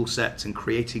table rule sets and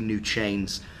creating new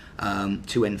chains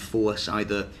to enforce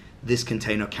either this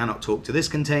container cannot talk to this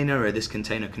container, or this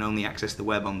container can only access the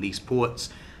web on these ports.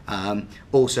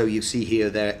 Also, you see here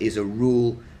there is a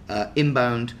rule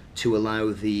inbound to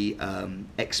allow the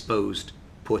exposed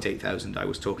port 8000 I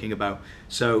was talking about.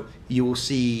 So you will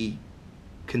see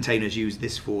containers use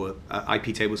this for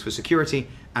IP tables for security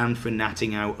and for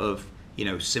natting out of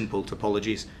simple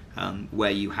topologies where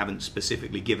you haven't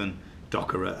specifically given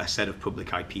Docker a set of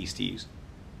public IPs to use.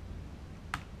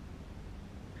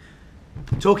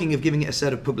 Talking of giving it a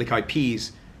set of public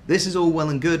IPs, this is all well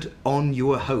and good on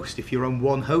your host. If you're on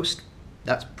one host,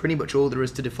 that's pretty much all there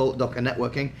is to default Docker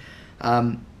networking.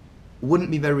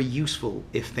 Wouldn't be very useful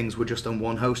if things were just on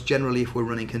one host. Generally, if we're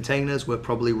running containers, we're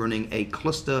probably running a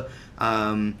cluster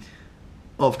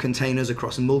of containers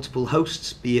across multiple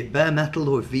hosts, be it bare metal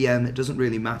or VM, it doesn't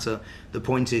really matter. The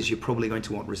point is you're probably going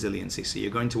to want resiliency, so you're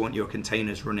going to want your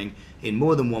containers running in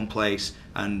more than one place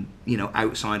and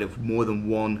outside of more than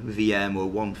one VM or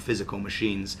one physical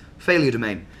machine's failure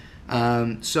domain.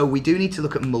 So we do need to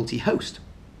look at multi-host.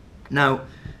 Now,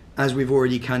 as we've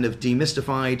already kind of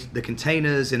demystified the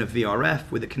containers in a VRF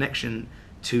with a connection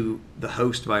to the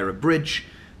host via a bridge,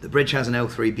 the bridge has an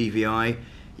L3 BVI,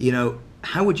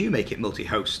 how would you make it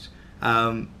multi-host?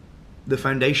 The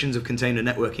foundations of container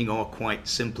networking are quite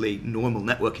simply normal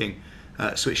networking,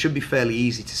 so it should be fairly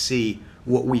easy to see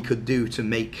what we could do to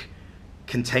make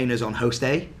containers on host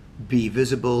A be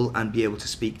visible and be able to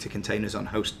speak to containers on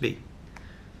host B.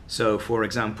 So for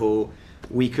example,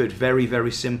 we could very,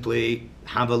 very simply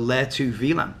have a layer 2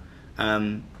 VLAN.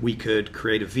 We could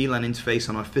create a VLAN interface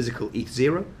on our physical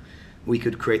ETH0. We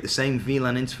could create the same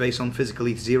VLAN interface on physical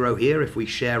ETH 0 here if we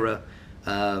share a,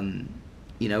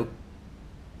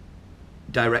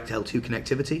 direct L2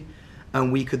 connectivity.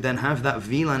 And we could then have that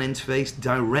VLAN interface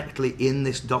directly in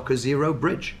this Docker 0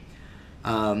 bridge.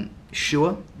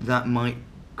 Sure, that might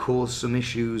cause some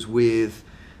issues with,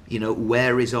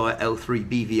 where is our L3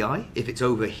 BVI? If it's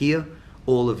over here,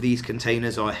 all of these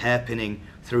containers are hairpinning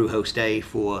through host A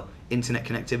for internet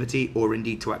connectivity, or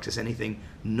indeed to access anything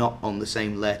not on the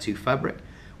same layer 2 fabric.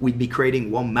 We'd be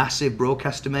creating one massive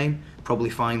broadcast domain, probably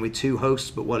fine with 2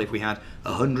 hosts, but what if we had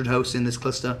 100 hosts in this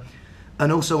cluster? And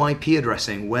also IP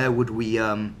addressing. Where would we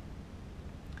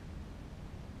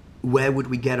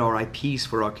get our IPs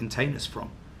for our containers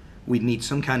from? We'd need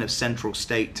some kind of central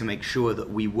state to make sure that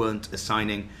we weren't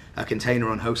assigning a container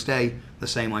on host A the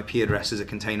same IP address as a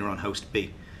container on host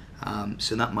B.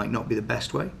 So that might not be the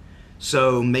best way.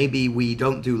 So maybe we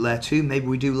don't do layer 2, maybe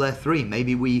we do layer 3.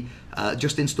 Maybe we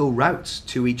just install routes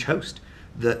to each host,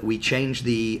 that we change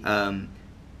the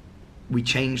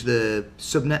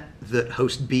subnet that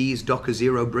host B's Docker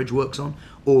 0 bridge works on,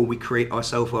 or we create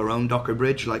ourselves our own Docker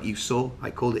bridge like you saw.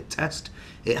 I called it test.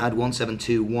 It had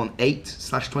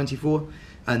 172.1.8/24,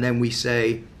 and then we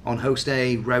say on host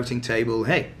A routing table,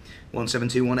 hey,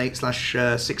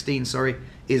 172.1.8/16,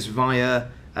 is via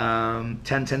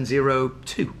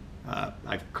 10.10.0.2.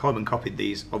 I've carbon copied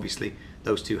these. Obviously,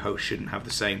 those 2 hosts shouldn't have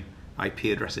the same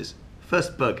IP addresses.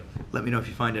 First bug. Let me know if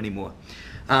you find any more.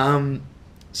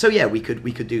 So yeah, we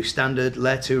could do standard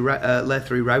layer 2, layer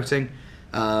 3 routing.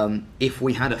 If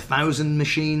we had 1,000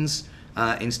 machines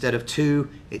instead of 2,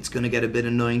 it's going to get a bit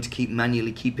annoying to keep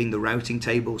manually keeping the routing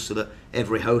table so that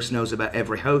every host knows about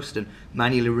every host, and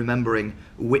manually remembering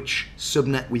which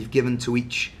subnet we've given to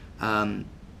each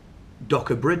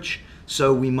Docker bridge.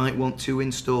 So we might want to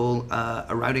install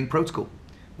a routing protocol.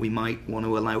 We might want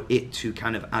to allow it to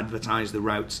kind of advertise the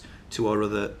routes to our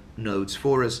other nodes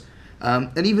for us.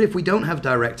 And even if we don't have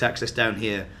direct access down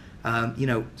here,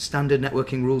 standard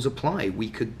networking rules apply. We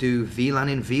could do VLAN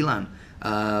in VLAN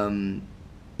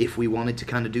if we wanted to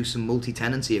kind of do some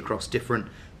multi-tenancy across different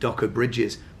Docker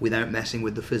bridges without messing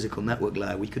with the physical network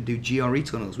layer. We could do GRE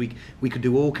tunnels. We could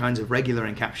do all kinds of regular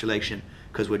encapsulation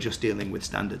because we're just dealing with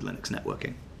standard Linux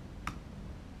networking.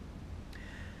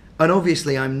 And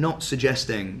obviously, I'm not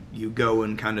suggesting you go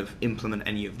and kind of implement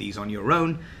any of these on your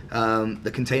own.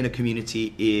 The container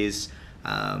community is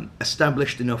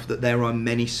established enough that there are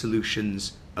many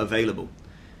solutions available.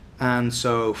 And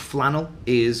so Flannel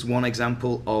is one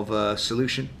example of a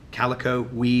solution. Calico,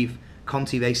 Weave,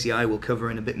 Contiv ACI we'll cover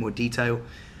in a bit more detail.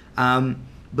 But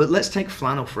let's take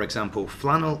Flannel, for example.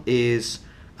 Flannel is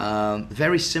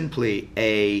very simply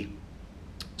a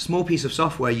small piece of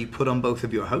software you put on both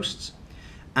of your hosts,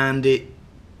 and it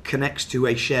connects to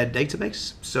a shared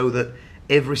database so that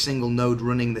every single node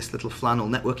running this little Flannel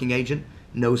networking agent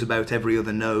knows about every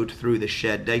other node through this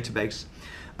shared database.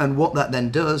 And what that then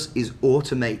does is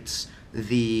automates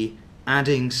the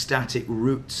adding static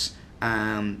routes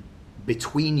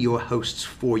between your hosts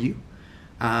for you,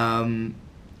 and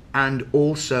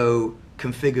also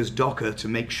configures Docker to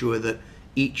make sure that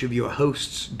each of your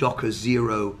hosts' Docker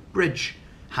 0 bridge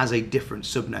has a different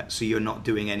subnet, so you're not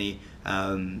doing any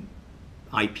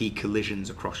IP collisions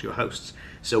across your hosts.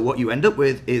 So what you end up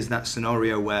with is that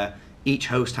scenario where each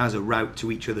host has a route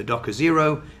to each other Docker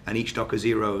 0, and each Docker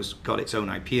 0's got its own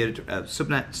IP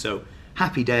subnet, so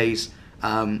happy days.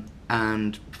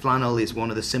 And Flannel is one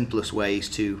of the simplest ways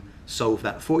to solve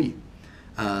that for you.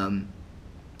 And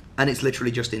it's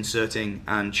literally just inserting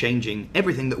and changing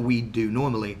everything that we do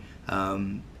normally,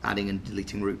 adding and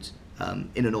deleting routes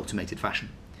in an automated fashion.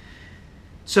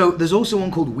 So there's also one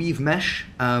called Weave Mesh.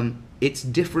 It's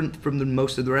different from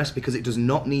most of the rest because it does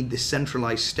not need this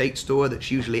centralized state store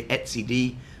that's usually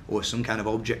etcd or some kind of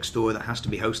object store that has to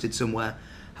be hosted somewhere.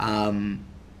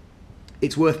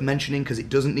 It's worth mentioning because it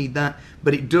doesn't need that,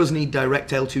 but it does need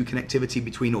direct L2 connectivity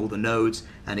between all the nodes,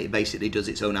 and it basically does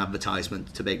its own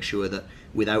advertisement to make sure that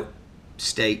without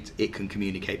state it can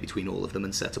communicate between all of them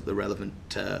and set up the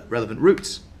relevant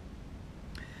routes.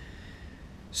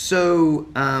 So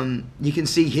you can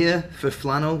see here for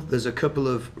Flannel there's a couple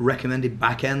of recommended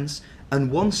backends,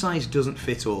 and one size doesn't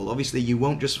fit all. Obviously you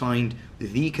won't just find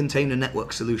the container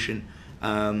network solution,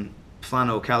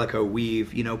 Flannel, Calico,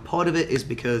 Weave. Part of it is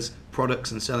because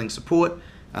products and selling support,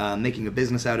 making a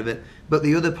business out of it, but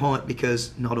the other part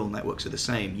because not all networks are the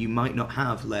same. You might not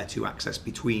have layer 2 access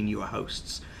between your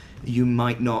hosts. You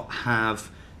might not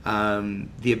have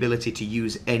the ability to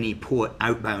use any port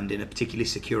outbound in a particularly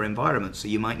secure environment, so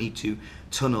you might need to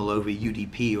tunnel over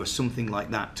UDP or something like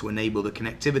that to enable the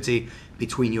connectivity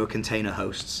between your container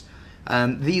hosts.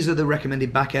 These are the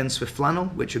recommended backends for Flannel,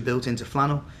 which are built into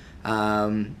Flannel.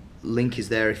 Link is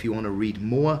there if you want to read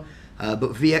more.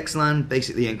 But VXLAN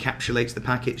basically encapsulates the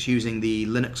packets using the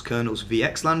Linux kernel's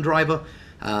VXLAN driver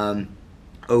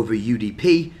over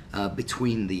UDP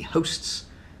between the hosts.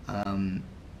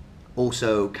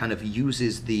 Also kind of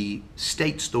uses the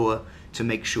state store to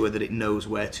make sure that it knows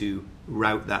where to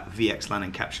route that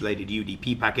VXLAN encapsulated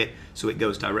UDP packet so it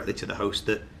goes directly to the host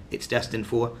that it's destined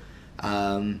for.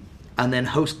 And then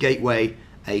host gateway,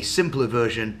 a simpler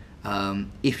version,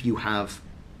 if you have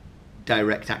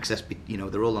direct access,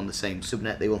 they're all on the same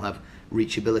subnet, they all have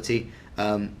reachability.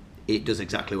 It does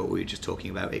exactly what we were just talking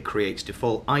about. It creates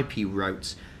default IP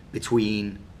routes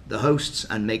between the hosts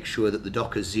and makes sure that the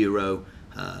Docker 0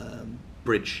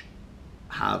 bridge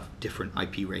have different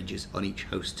IP ranges on each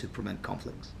host to prevent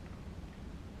conflicts.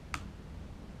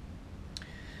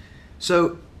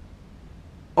 So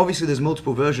obviously there's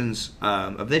multiple versions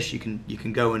of this. You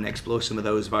can go and explore some of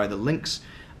those via the links.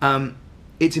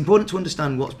 It's important to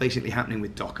understand what's basically happening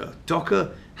with Docker.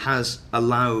 Docker has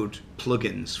allowed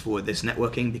plugins for this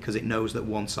networking because it knows that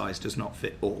one size does not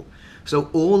fit all. So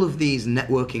all of these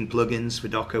networking plugins for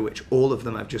Docker, which all of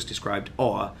them I've just described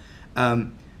are,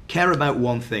 care about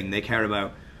one thing. They care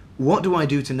about what do I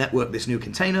do to network this new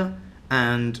container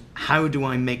and how do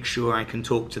I make sure I can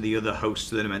talk to the other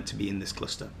hosts that are meant to be in this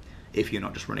cluster if you're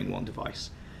not just running one device.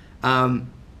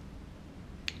 And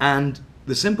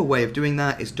the simple way of doing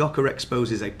that is Docker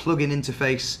exposes a plugin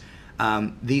interface.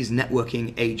 These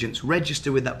networking agents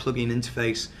register with that plugin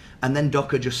interface, and then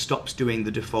Docker just stops doing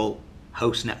the default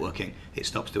host networking. It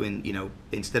stops doing,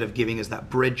 instead of giving us that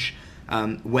bridge,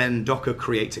 when Docker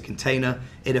creates a container,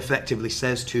 it effectively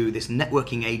says to this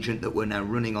networking agent that we're now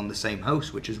running on the same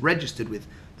host, which is registered with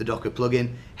the Docker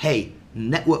plugin, hey,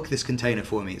 network this container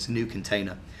for me, it's a new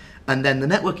container. And then the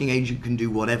networking agent can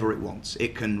do whatever it wants.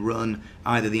 It can run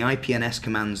either the IPNS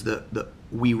commands that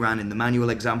we ran in the manual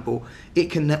example.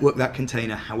 It can network that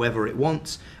container however it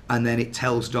wants, and then it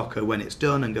tells Docker when it's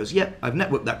done and goes, yep, I've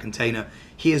networked that container.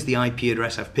 Here's the IP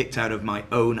address I've picked out of my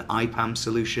own IPAM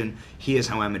solution. Here's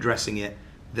how I'm addressing it.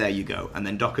 There you go. And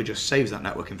then Docker just saves that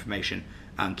network information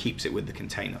and keeps it with the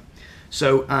container.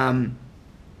 So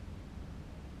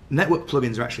network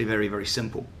plugins are actually very, very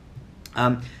simple.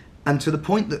 And to the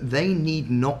point that they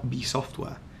need not be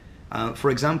software. For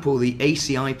example, the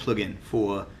ACI plugin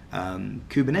for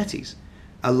Kubernetes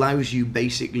allows you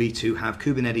basically to have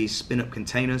Kubernetes spin up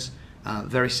containers,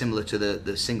 very similar to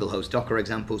the single host Docker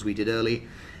examples we did earlier,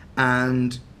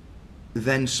 and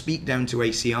then speak down to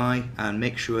ACI and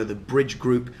make sure the bridge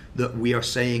group that we are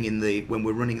saying when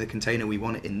we're running the container, we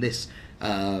want it in this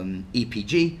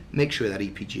EPG, make sure that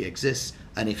EPG exists,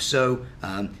 and if so,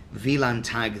 VLAN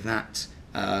tag that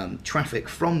traffic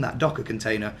from that Docker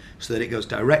container so that it goes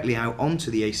directly out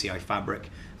onto the ACI fabric,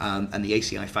 and the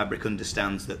ACI fabric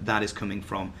understands that that is coming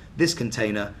from this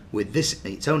container with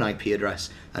its own IP address,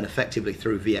 and effectively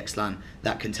through VXLAN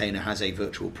that container has a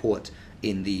virtual port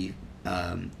in the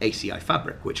ACI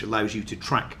fabric, which allows you to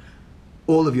track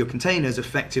all of your containers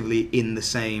effectively in the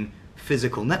same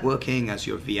physical networking as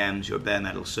your VMs, your bare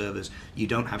metal servers. You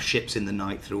don't have ships in the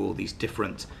night through all these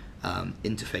different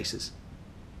interfaces.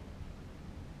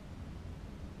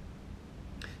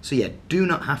 So yeah, do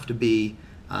not have to be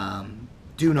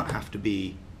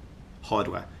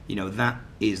hardware. That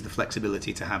is the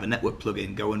flexibility to have a network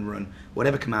plugin go and run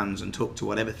whatever commands and talk to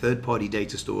whatever third-party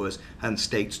data stores and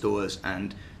state stores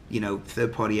and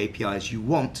third-party APIs you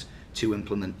want to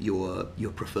implement your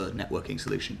preferred networking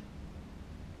solution.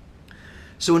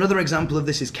 So another example of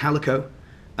this is Calico.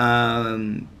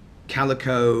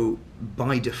 Calico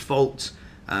by default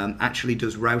actually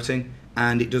does routing.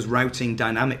 And it does routing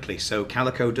dynamically. So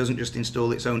Calico doesn't just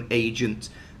install its own agent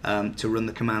to run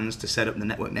the commands to set up the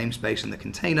network namespace and the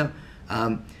container.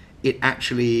 It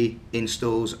actually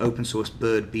installs open source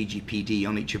Bird BGPD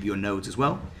on each of your nodes as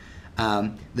well.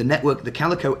 The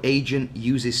Calico agent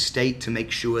uses state to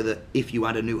make sure that if you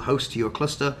add a new host to your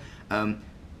cluster,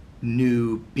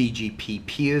 new BGP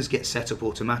peers get set up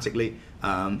automatically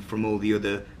from all the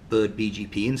other Bird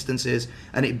BGP instances,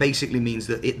 and it basically means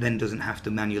that it then doesn't have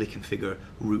to manually configure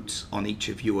routes on each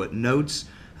of your nodes.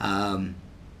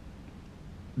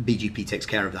 BGP takes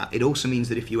care of that. It also means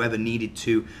that if you ever needed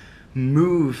to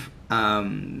move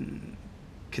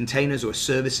containers or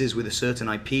services with a certain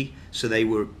IP, so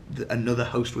another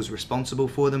host was responsible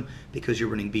for them, because you're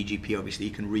running BGP, obviously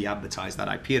you can re-advertise that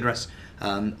IP address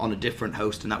on a different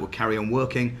host, and that will carry on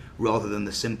working rather than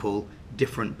the simple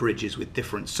different bridges with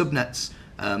different subnets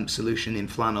solution in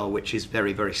Flannel, which is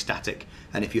very, very static.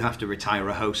 And if you have to retire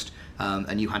a host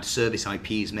and you had service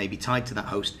IPs maybe tied to that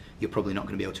host, you're probably not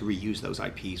going to be able to reuse those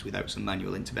IPs without some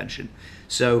manual intervention.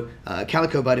 So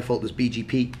Calico by default does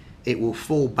BGP. It will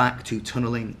fall back to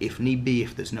tunneling if need be,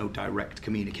 if there's no direct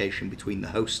communication between the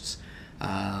hosts.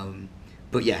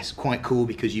 But yes, quite cool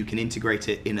because you can integrate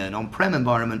it in an on-prem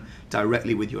environment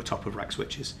directly with your top-of-rack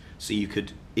switches. So you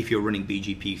could, if you're running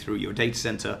BGP through your data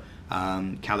center,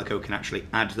 Calico can actually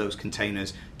add those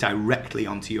containers directly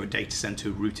onto your data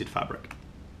center routed fabric.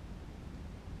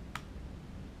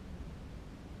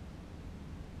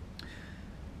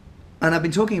 And I've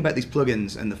been talking about these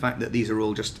plugins and the fact that these are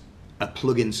all just a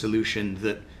plugin solution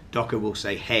that Docker will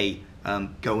say, hey,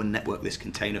 go and network this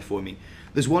container for me.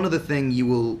 There's one other thing you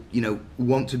will,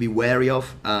 want to be wary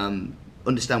of,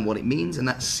 understand what it means, and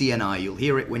that's CNI. You'll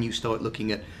hear it when you start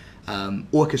looking at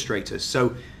orchestrators.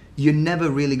 So you're never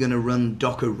really going to run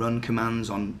Docker run commands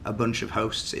on a bunch of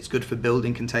hosts. It's good for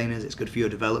building containers. It's good for your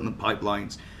development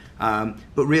pipelines.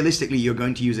 But realistically, you're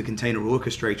going to use a container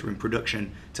orchestrator in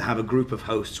production to have a group of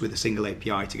hosts with a single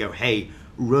API to go, hey,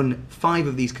 run 5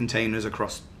 of these containers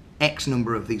across X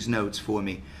number of these nodes for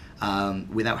me,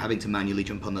 without having to manually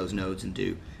jump on those nodes and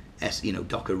do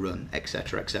Docker run,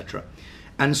 etc., etc.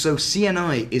 And so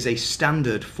CNI is a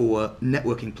standard for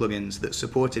networking plugins that's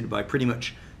supported by pretty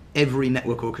much every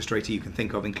network orchestrator you can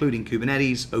think of, including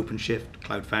Kubernetes, OpenShift,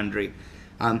 Cloud Foundry.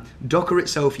 Docker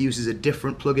itself uses a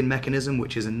different plugin mechanism,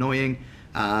 which is annoying,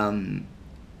 but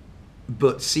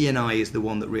CNI is the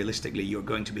one that realistically you're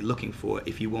going to be looking for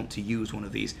if you want to use one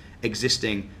of these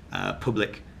existing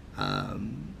public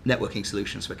networking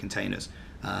solutions for containers.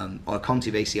 Our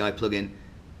Contiv ACI plugin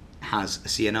has a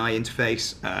CNI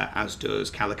interface, as does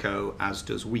Calico, as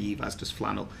does Weave, as does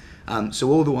Flannel.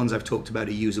 So all the ones I've talked about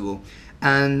are usable.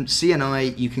 And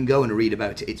CNI, you can go and read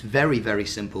about it. It's very, very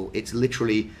simple. It's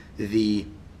literally the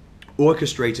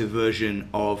orchestrator version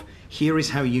of here is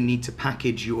how you need to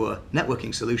package your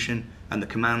networking solution and the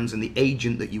commands and the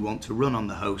agent that you want to run on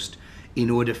the host in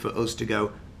order for us to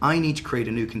go, I need to create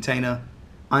a new container.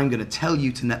 I'm going to tell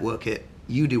you to network it.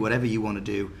 You do whatever you want to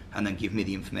do and then give me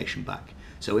the information back.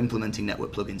 So implementing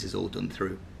network plugins is all done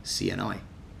through CNI.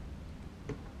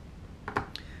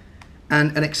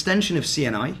 And an extension of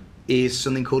CNI is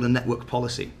something called a network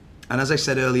policy. And as I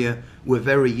said earlier, we're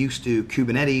very used to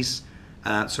Kubernetes,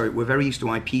 we're very used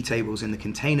to IP tables in the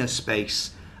container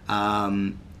space,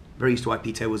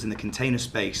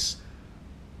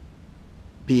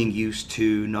 being used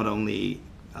to not only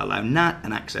allow NAT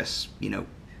and access,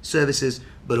 services,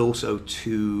 but also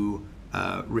to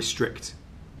restrict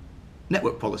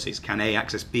network policies. Can A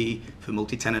access B for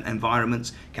multi-tenant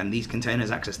environments? Can these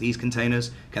containers access these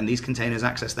containers? Can these containers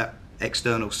access that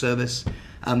external service?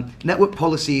 Network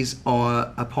policies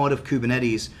are a part of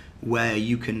Kubernetes where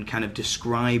you can kind of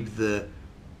describe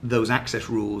those access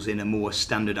rules in a more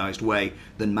standardized way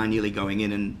than manually going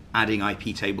in and adding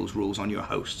IP tables rules on your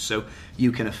host. So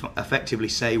you can effectively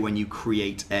say when you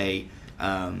create a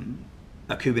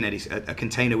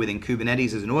container within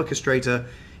Kubernetes as an orchestrator,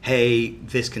 hey,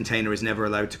 this container is never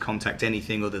allowed to contact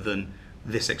anything other than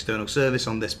this external service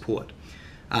on this port.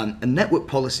 And network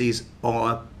policies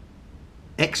are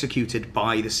executed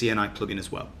by the CNI plugin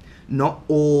as well. Not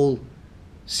all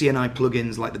CNI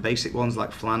plugins, like the basic ones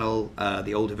like Flannel,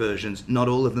 the older versions, not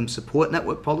all of them support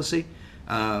network policy.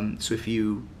 So if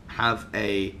you have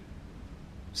a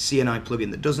CNI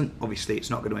plugin that doesn't, obviously it's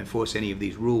not going to enforce any of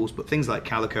these rules, but things like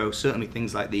Calico, certainly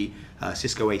things like the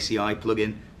Cisco ACI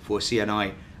plugin for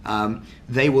CNI,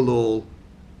 they will all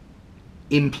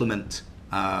implement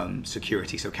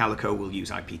security. So Calico will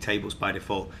use IP tables by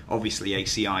default. Obviously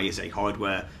ACI is a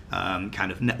hardware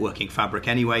kind of networking fabric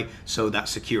anyway, so that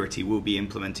security will be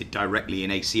implemented directly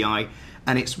in ACI,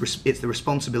 and it's the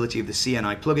responsibility of the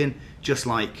CNI plugin, just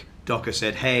like Docker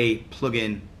said, hey,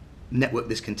 plugin, network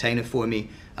this container for me.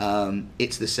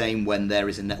 It's the same when there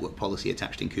is a network policy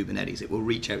attached in Kubernetes. It will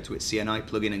reach out to its CNI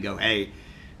plugin and go, hey,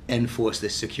 enforce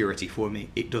this security for me.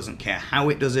 It doesn't care how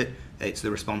it does it. It's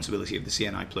the responsibility of the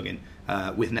CNI plugin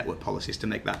with network policies to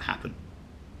make that happen.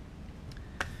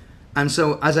 And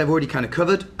so, as I've already kind of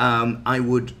covered, I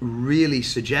would really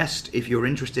suggest, if you're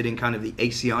interested in kind of the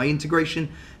ACI integration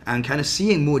and kind of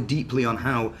seeing more deeply on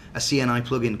how a CNI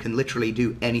plugin can literally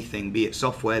do anything, be it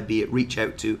software, be it reach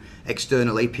out to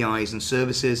external APIs and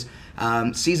services.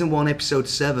 Season 1, Episode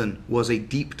 7 was a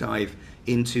deep dive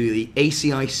into the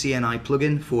ACI CNI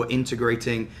plugin for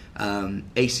integrating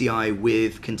ACI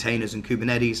with containers and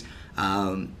Kubernetes.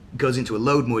 Goes into a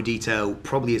load more detail,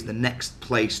 probably is the next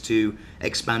place to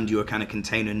expand your kind of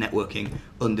container networking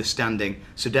understanding.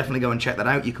 So definitely go and check that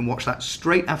out. You can watch that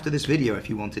straight after this video if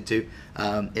you wanted to.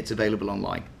 It's available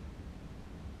online.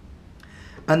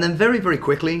 And then very, very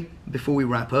quickly, before we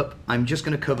wrap up, I'm just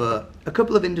going to cover a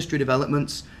couple of industry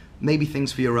developments, maybe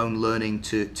things for your own learning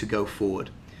to go forward.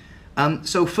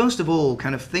 So first of all,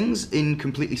 kind of things in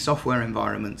completely software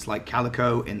environments like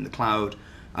Calico in the cloud,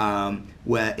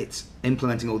 where it's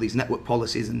implementing all these network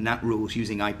policies and NAT rules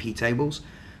using IP tables.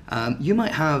 You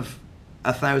might have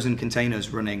 1,000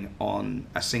 containers running on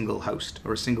a single host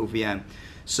or a single VM.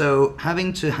 So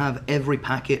having to have every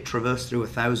packet traverse through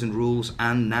 1,000 rules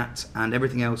and NAT and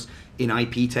everything else in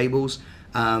IP tables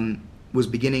was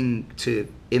beginning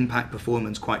to impact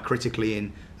performance quite critically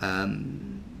in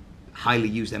highly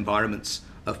used environments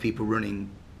of people running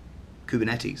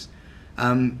Kubernetes.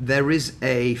 There is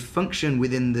a function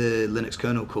within the Linux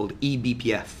kernel called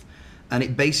eBPF, and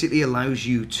it basically allows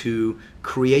you to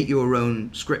create your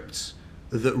own scripts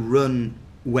that run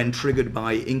when triggered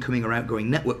by incoming or outgoing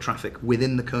network traffic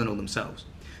within the kernel themselves.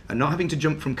 And not having to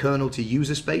jump from kernel to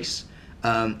user space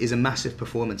is a massive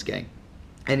performance gain.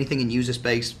 Anything in user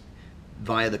space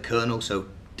via the kernel, so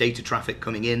data traffic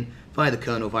coming in via the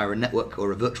kernel via a network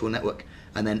or a virtual network,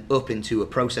 and then up into a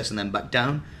process and then back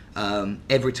down.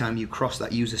 Every time you cross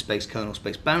that user space kernel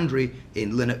space boundary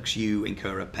in Linux, you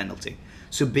incur a penalty.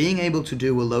 So being able to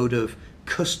do a load of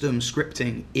custom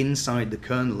scripting inside the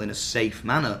kernel in a safe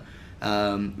manner,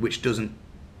 which doesn't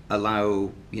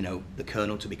allow the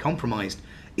kernel to be compromised,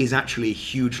 is actually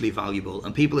hugely valuable.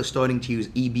 And people are starting to use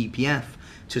eBPF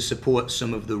to support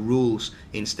some of the rules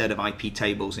instead of IP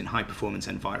tables in high performance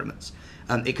environments.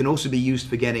 It can also be used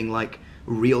for getting like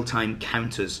real-time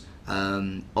counters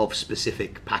of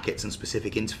specific packets and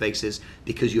specific interfaces,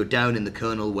 because you're down in the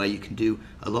kernel where you can do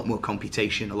a lot more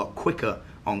computation a lot quicker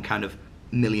on kind of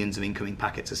millions of incoming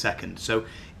packets a second. So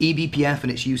eBPF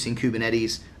and its use in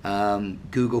Kubernetes,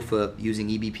 Google for using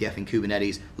eBPF in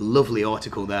Kubernetes, lovely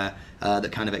article there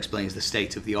that kind of explains the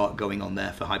state of the art going on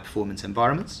there for high performance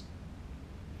environments.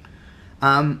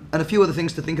 And a few other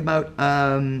things to think about.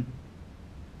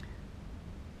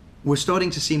 We're starting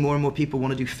to see more and more people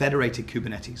want to do federated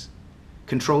Kubernetes,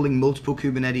 controlling multiple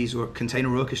Kubernetes or container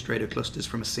orchestrator clusters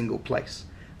from a single place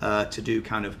to do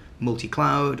kind of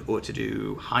multi-cloud or to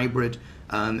do hybrid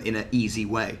in an easy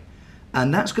way.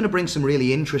 And that's going to bring some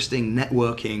really interesting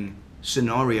networking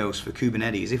scenarios for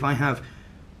Kubernetes. If I have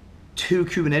 2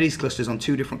 Kubernetes clusters on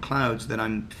 2 different clouds that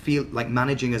I'm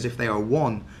managing as if they are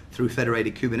one through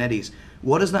federated Kubernetes,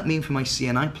 what does that mean for my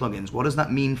CNI plugins? What does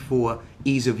that mean for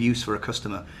ease of use for a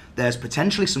customer? There's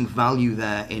potentially some value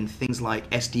there in things like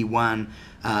SD-WAN,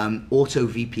 auto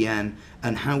VPN,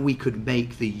 and how we could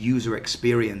make the user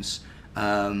experience,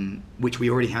 which we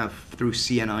already have through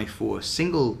CNI for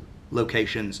single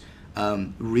locations,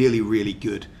 really, really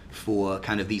good for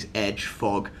kind of these edge,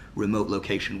 fog, remote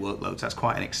location workloads. That's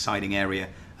quite an exciting area,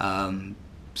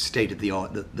 state of the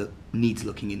art that needs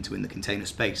looking into in the container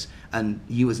space. And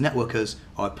you as networkers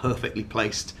are perfectly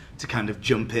placed to kind of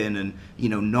jump in and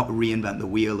not reinvent the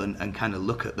wheel and kind of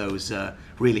look at those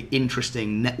really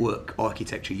interesting network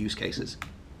architecture use cases.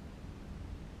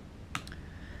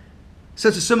 So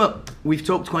to sum up, we've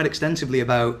talked quite extensively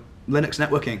about Linux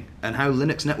networking and how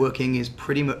Linux networking is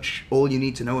pretty much all you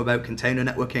need to know about container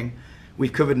networking.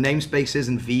 We've covered namespaces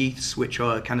and veths, which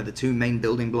are kind of the 2 main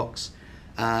building blocks.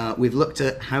 We've looked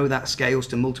at how that scales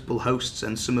to multiple hosts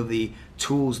and some of the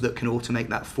tools that can automate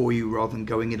that for you rather than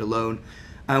going it alone.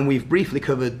 And we've briefly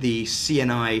covered the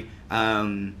CNI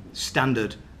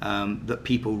standard that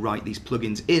people write these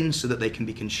plugins in so that they can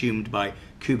be consumed by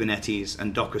Kubernetes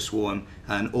and Docker Swarm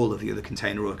and all of the other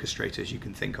container orchestrators you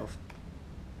can think of.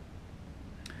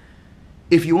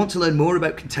 If you want to learn more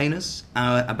about containers,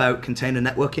 about container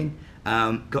networking,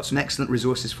 got some excellent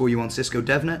resources for you on Cisco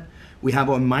DevNet. We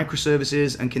have our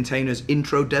microservices and containers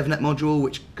intro DevNet module,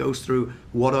 which goes through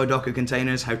what are Docker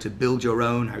containers, how to build your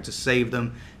own, how to save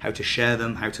them, how to share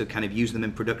them, how to kind of use them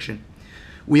in production.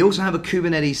 We also have a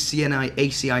Kubernetes CNI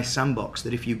ACI sandbox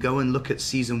that if you go and look at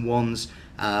Season 1's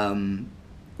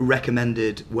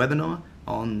recommended webinar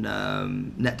on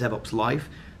NetDevOps Live,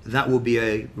 that will be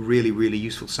a really, really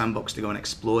useful sandbox to go and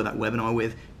explore that webinar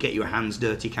with, get your hands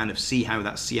dirty, kind of see how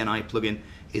that CNI plugin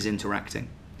is interacting.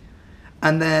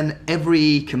 And then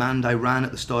every command I ran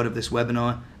at the start of this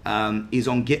webinar is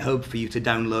on GitHub for you to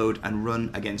download and run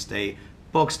against a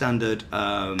bog standard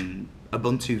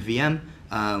Ubuntu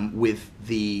VM with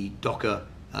the Docker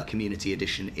Community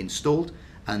Edition installed.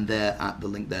 and they're at the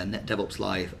link there, NetDevOps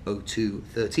Live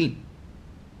 0213.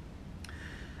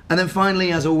 And then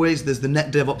finally, as always, there's the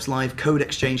NetDevOps Live Code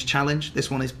Exchange Challenge.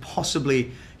 This one is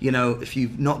possibly, if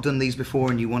you've not done these before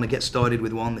and you want to get started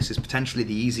with one, this is potentially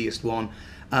the easiest one.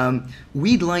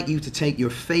 We'd like you to take your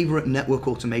favorite network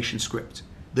automation script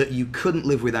that you couldn't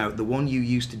live without, the one you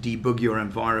use to debug your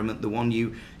environment, the one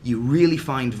you really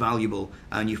find valuable,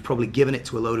 and you've probably given it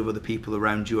to a load of other people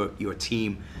around your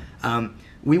team.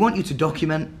 We want you to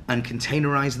document and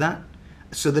containerize that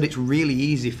so that it's really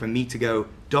easy for me to go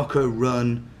Docker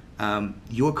run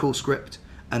your cool script,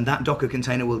 and that Docker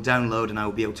container will download and I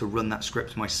will be able to run that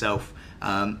script myself,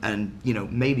 and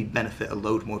maybe benefit a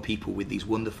load more people with these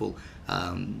wonderful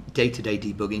day-to-day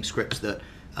debugging scripts that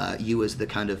you as the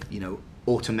kind of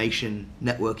automation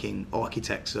networking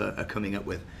architects are coming up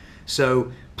with.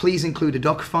 So please include a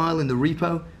Docker file in the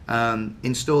repo,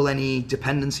 install any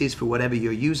dependencies for whatever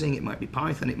you're using. It might be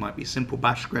Python, it might be a simple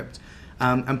bash script,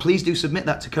 and please do submit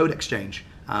that to Code Exchange.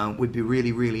 We'd be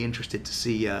really, really interested to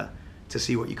see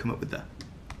what you come up with there.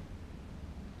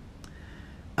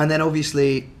 And then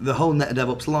obviously the whole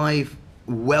NetDevOps Live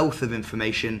wealth of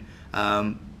information.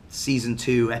 Season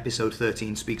 2, episode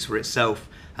 13 speaks for itself.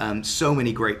 So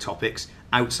many great topics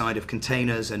outside of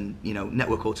containers and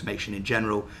network automation in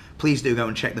general. Please do go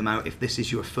and check them out if this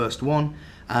is your first one,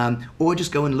 or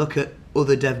just go and look at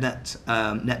other DevNet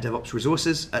NetDevOps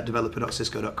resources at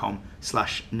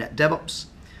developer.cisco.com/netdevops.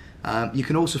 You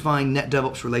can also find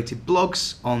NetDevOps related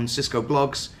blogs on Cisco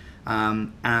Blogs,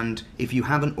 and if you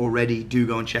haven't already, do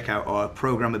go and check out our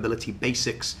Programmability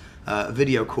Basics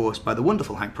video course by the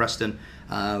wonderful Hank Preston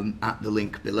at the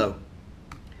link below.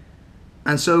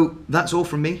 And so that's all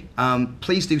from me.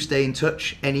 Please do stay in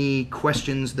touch. Any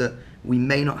questions that we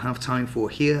may not have time for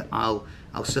here, I'll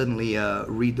certainly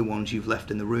read the ones you've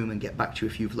left in the room and get back to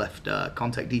you if you've left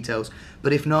contact details.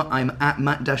 But if not, I'm at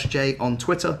Matt-J on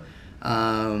Twitter.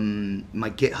 My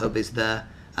GitHub is there,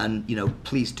 and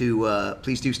please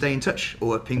do stay in touch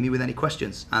or ping me with any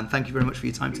questions. And thank you very much for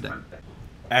your time today.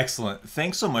 Excellent.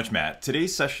 Thanks so much, Matt.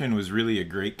 Today's session was really a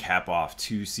great cap-off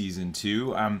to Season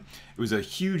 2. It was a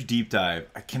huge deep dive.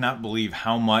 I cannot believe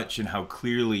how much and how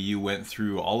clearly you went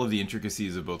through all of the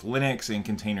intricacies of both Linux and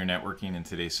container networking in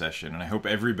today's session. And I hope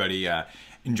everybody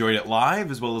enjoyed it live,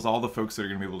 as well as all the folks that are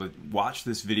going to be able to watch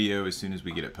this video as soon as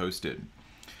we get it posted.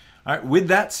 All right, with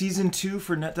that, Season 2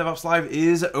 for NetDevOps Live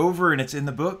is over and it's in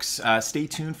the books. Stay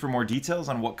tuned for more details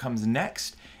on what comes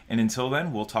next. And until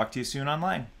then, we'll talk to you soon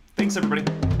online. Thanks, everybody.